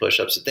 100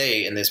 push-ups a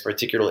day in this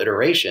particular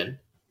iteration.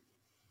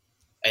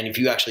 And if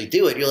you actually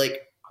do it, you're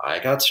like, I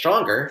got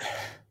stronger.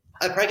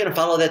 I'm probably going to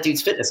follow that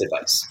dude's fitness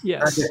advice.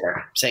 Yes.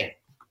 Same.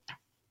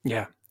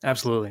 Yeah,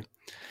 absolutely.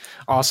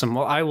 Awesome.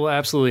 Well, I will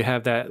absolutely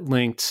have that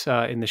linked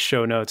in the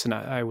show notes, and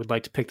I would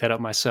like to pick that up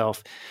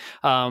myself.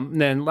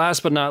 Then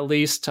last but not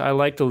least, I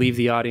like to leave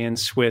the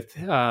audience with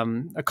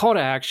a call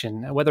to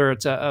action, whether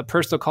it's a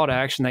personal call to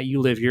action that you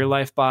live your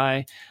life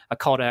by, a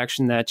call to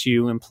action that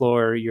you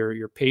implore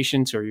your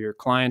patients or your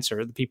clients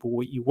or the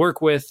people you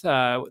work with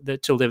to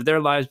live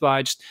their lives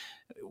by. Just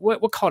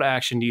what call to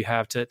action do you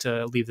have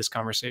to leave this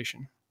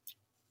conversation?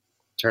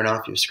 turn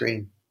off your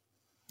screen.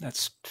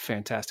 That's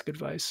fantastic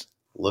advice.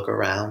 Look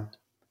around,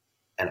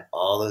 and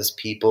all those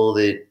people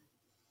that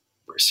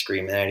were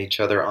screaming at each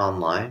other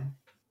online,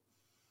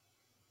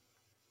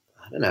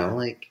 I don't know,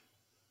 like,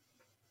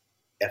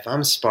 if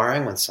I'm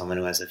sparring with someone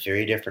who has a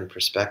very different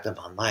perspective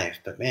on life,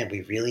 but man,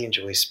 we really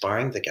enjoy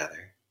sparring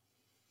together.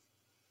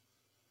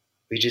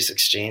 We just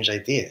exchange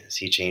ideas.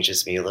 He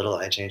changes me a little,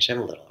 I change him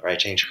a little, or I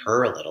change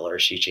her a little, or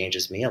she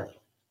changes me a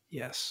little.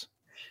 Yes.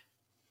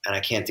 And I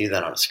can't do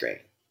that on a screen.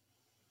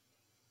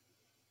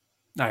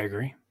 I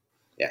agree.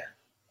 Yeah.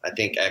 I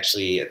think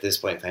actually at this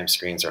point in time,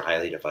 screens are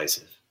highly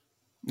divisive.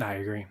 I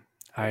agree.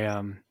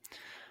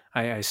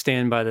 I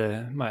stand by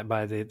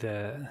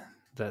the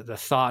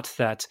thought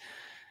that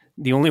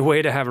the only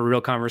way to have a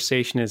real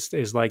conversation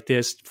is like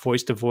this,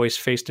 voice to voice,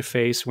 face to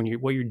face. When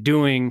what you're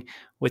doing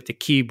with the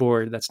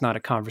keyboard, that's not a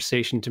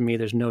conversation to me.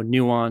 There's no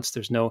nuance.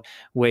 There's no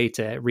way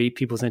to read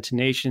people's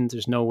intonations.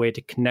 There's no way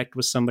to connect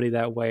with somebody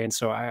that way. And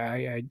so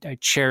I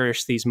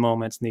cherish these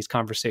moments and these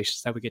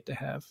conversations that we get to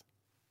have.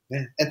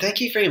 Yeah. And thank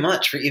you very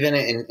much for even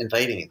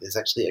inviting me. It's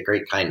actually a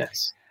great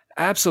kindness.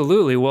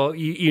 Absolutely. Well,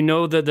 you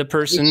know that the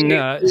person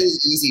it's really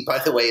easy, by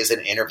the way, as an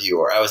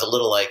interviewer. I was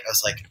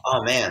like,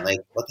 oh man, like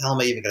what the hell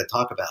am I even going to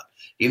talk about?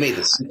 You made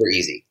this super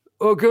easy.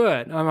 Oh,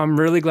 good. I'm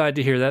really glad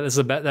to hear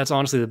that. That's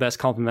honestly the best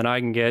compliment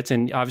I can get.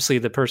 And obviously,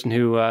 the person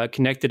who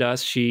connected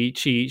us, she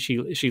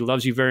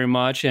loves you very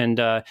much, and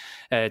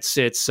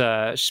she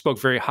spoke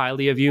very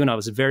highly of you. And I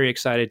was very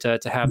excited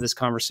to have this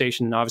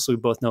conversation. And obviously,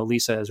 we both know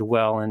Lisa as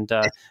well. And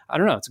I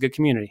don't know, it's a good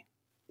community.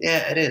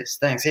 Yeah, it is.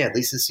 Thanks. Yeah,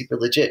 Lisa's super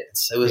legit. And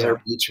so is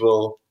our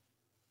mutual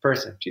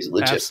person. She's a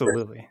legit.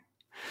 Absolutely.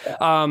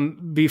 Yeah.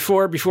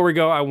 Before we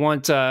go, I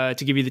want to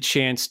give you the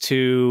chance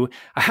to,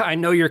 I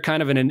know you're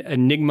kind of an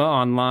enigma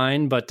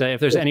online, but if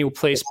there's any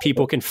place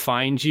people can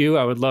find you,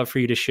 I would love for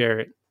you to share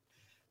it.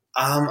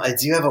 I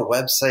do have a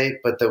website,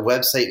 but the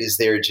website is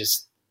there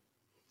just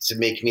to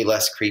make me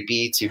less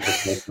creepy to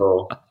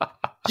potential,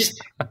 just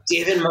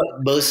given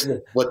most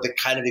of what the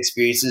kind of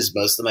experiences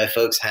most of my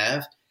folks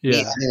have.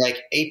 Yeah. I mean,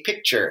 like a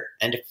picture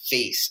and a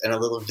face and a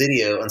little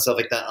video and stuff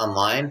like that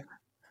online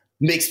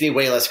makes me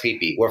way less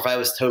creepy. Or if I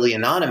was totally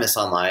anonymous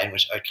online,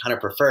 which I kind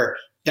of prefer,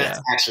 that's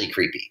actually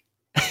creepy.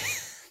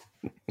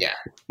 Yeah.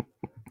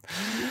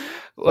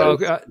 Well,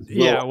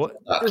 yeah. And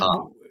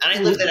I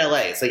lived in LA.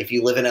 It's like if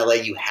you live in LA,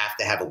 you have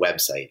to have a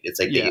website. It's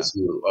like they give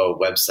you a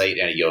website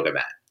and a yoga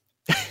mat.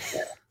 Yeah.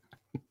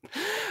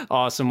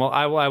 Awesome. Well,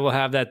 I will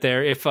have that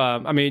there. If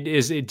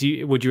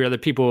would you rather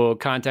people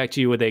contact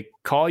you? Would they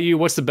call you?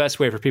 What's the best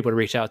way for people to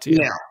reach out to you?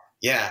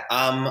 Yeah.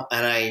 And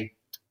I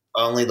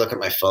only look at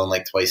my phone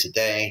like twice a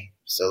day.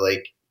 So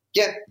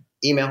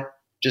email.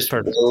 Just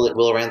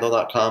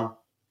will@willrandle.com.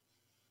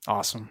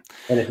 Awesome.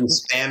 And if you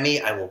spam me,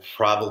 I will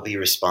probably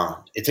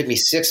respond. It took me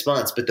 6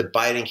 months, but the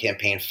Biden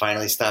campaign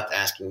finally stopped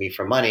asking me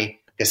for money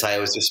because I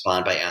always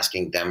respond by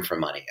asking them for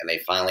money. And they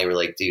finally were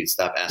like, dude,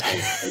 stop asking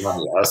me for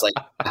money. I was like,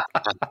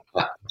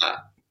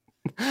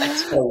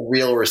 that's a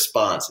real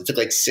response. It took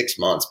like 6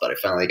 months, but I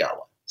finally got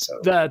one. So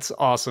that's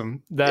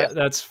awesome.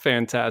 That's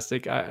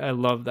fantastic. I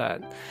love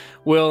that.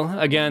 Will,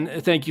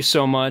 again, thank you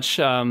so much.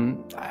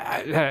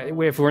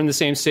 If we're in the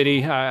same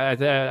city,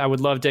 I would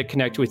love to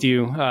connect with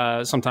you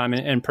sometime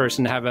in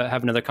person, have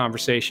another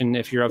conversation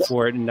if you're up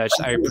for it. And I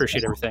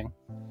appreciate everything.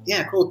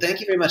 Yeah, cool.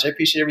 Thank you very much. I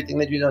appreciate everything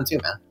that you've done too,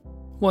 man.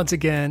 Once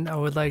again, I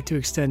would like to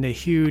extend a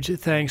huge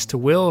thanks to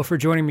Will for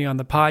joining me on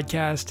the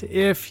podcast.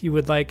 If you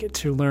would like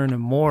to learn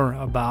more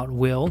about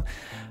Will,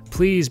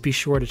 please be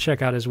sure to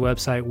check out his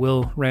website,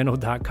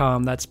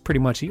 willrandle.com. That's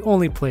pretty much the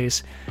only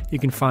place you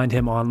can find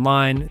him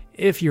online.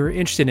 If you're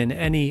interested in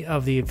any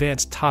of the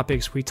advanced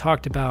topics we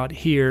talked about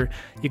here,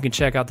 you can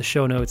check out the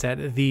show notes at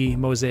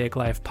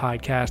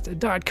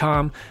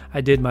themosaiclifepodcast.com. I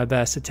did my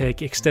best to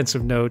take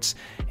extensive notes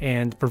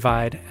and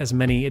provide as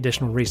many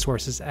additional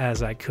resources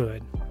as I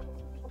could.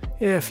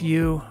 If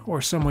you or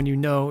someone you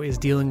know is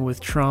dealing with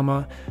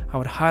trauma, I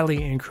would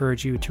highly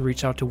encourage you to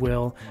reach out to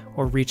Will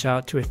or reach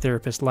out to a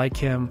therapist like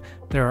him.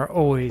 There are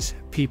always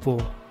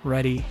people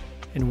ready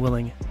and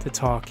willing to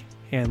talk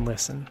and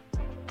listen.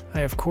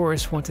 I, of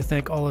course, want to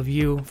thank all of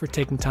you for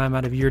taking time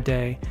out of your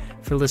day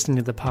for listening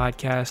to the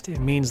podcast. It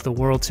means the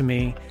world to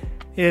me.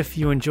 If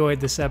you enjoyed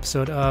this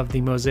episode of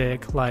the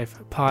Mosaic Life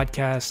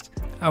Podcast,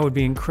 I would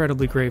be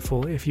incredibly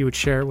grateful if you would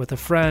share it with a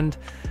friend.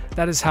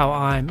 That is how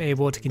I'm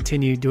able to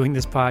continue doing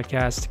this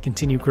podcast,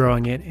 continue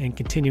growing it, and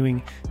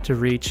continuing to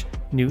reach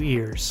new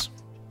ears.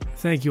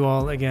 Thank you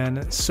all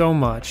again so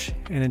much,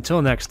 and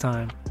until next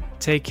time,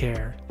 take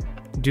care,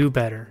 do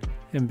better,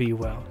 and be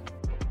well.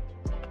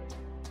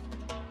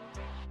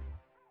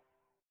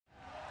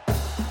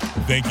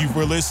 Thank you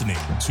for listening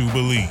to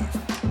Believe.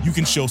 You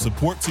can show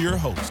support to your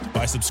host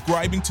by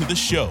subscribing to the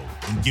show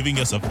and giving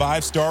us a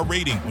 5-star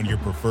rating on your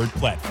preferred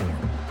platform.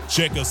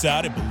 Check us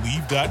out at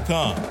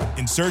Believe.com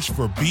and search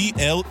for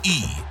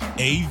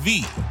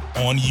BLEAV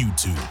on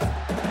YouTube.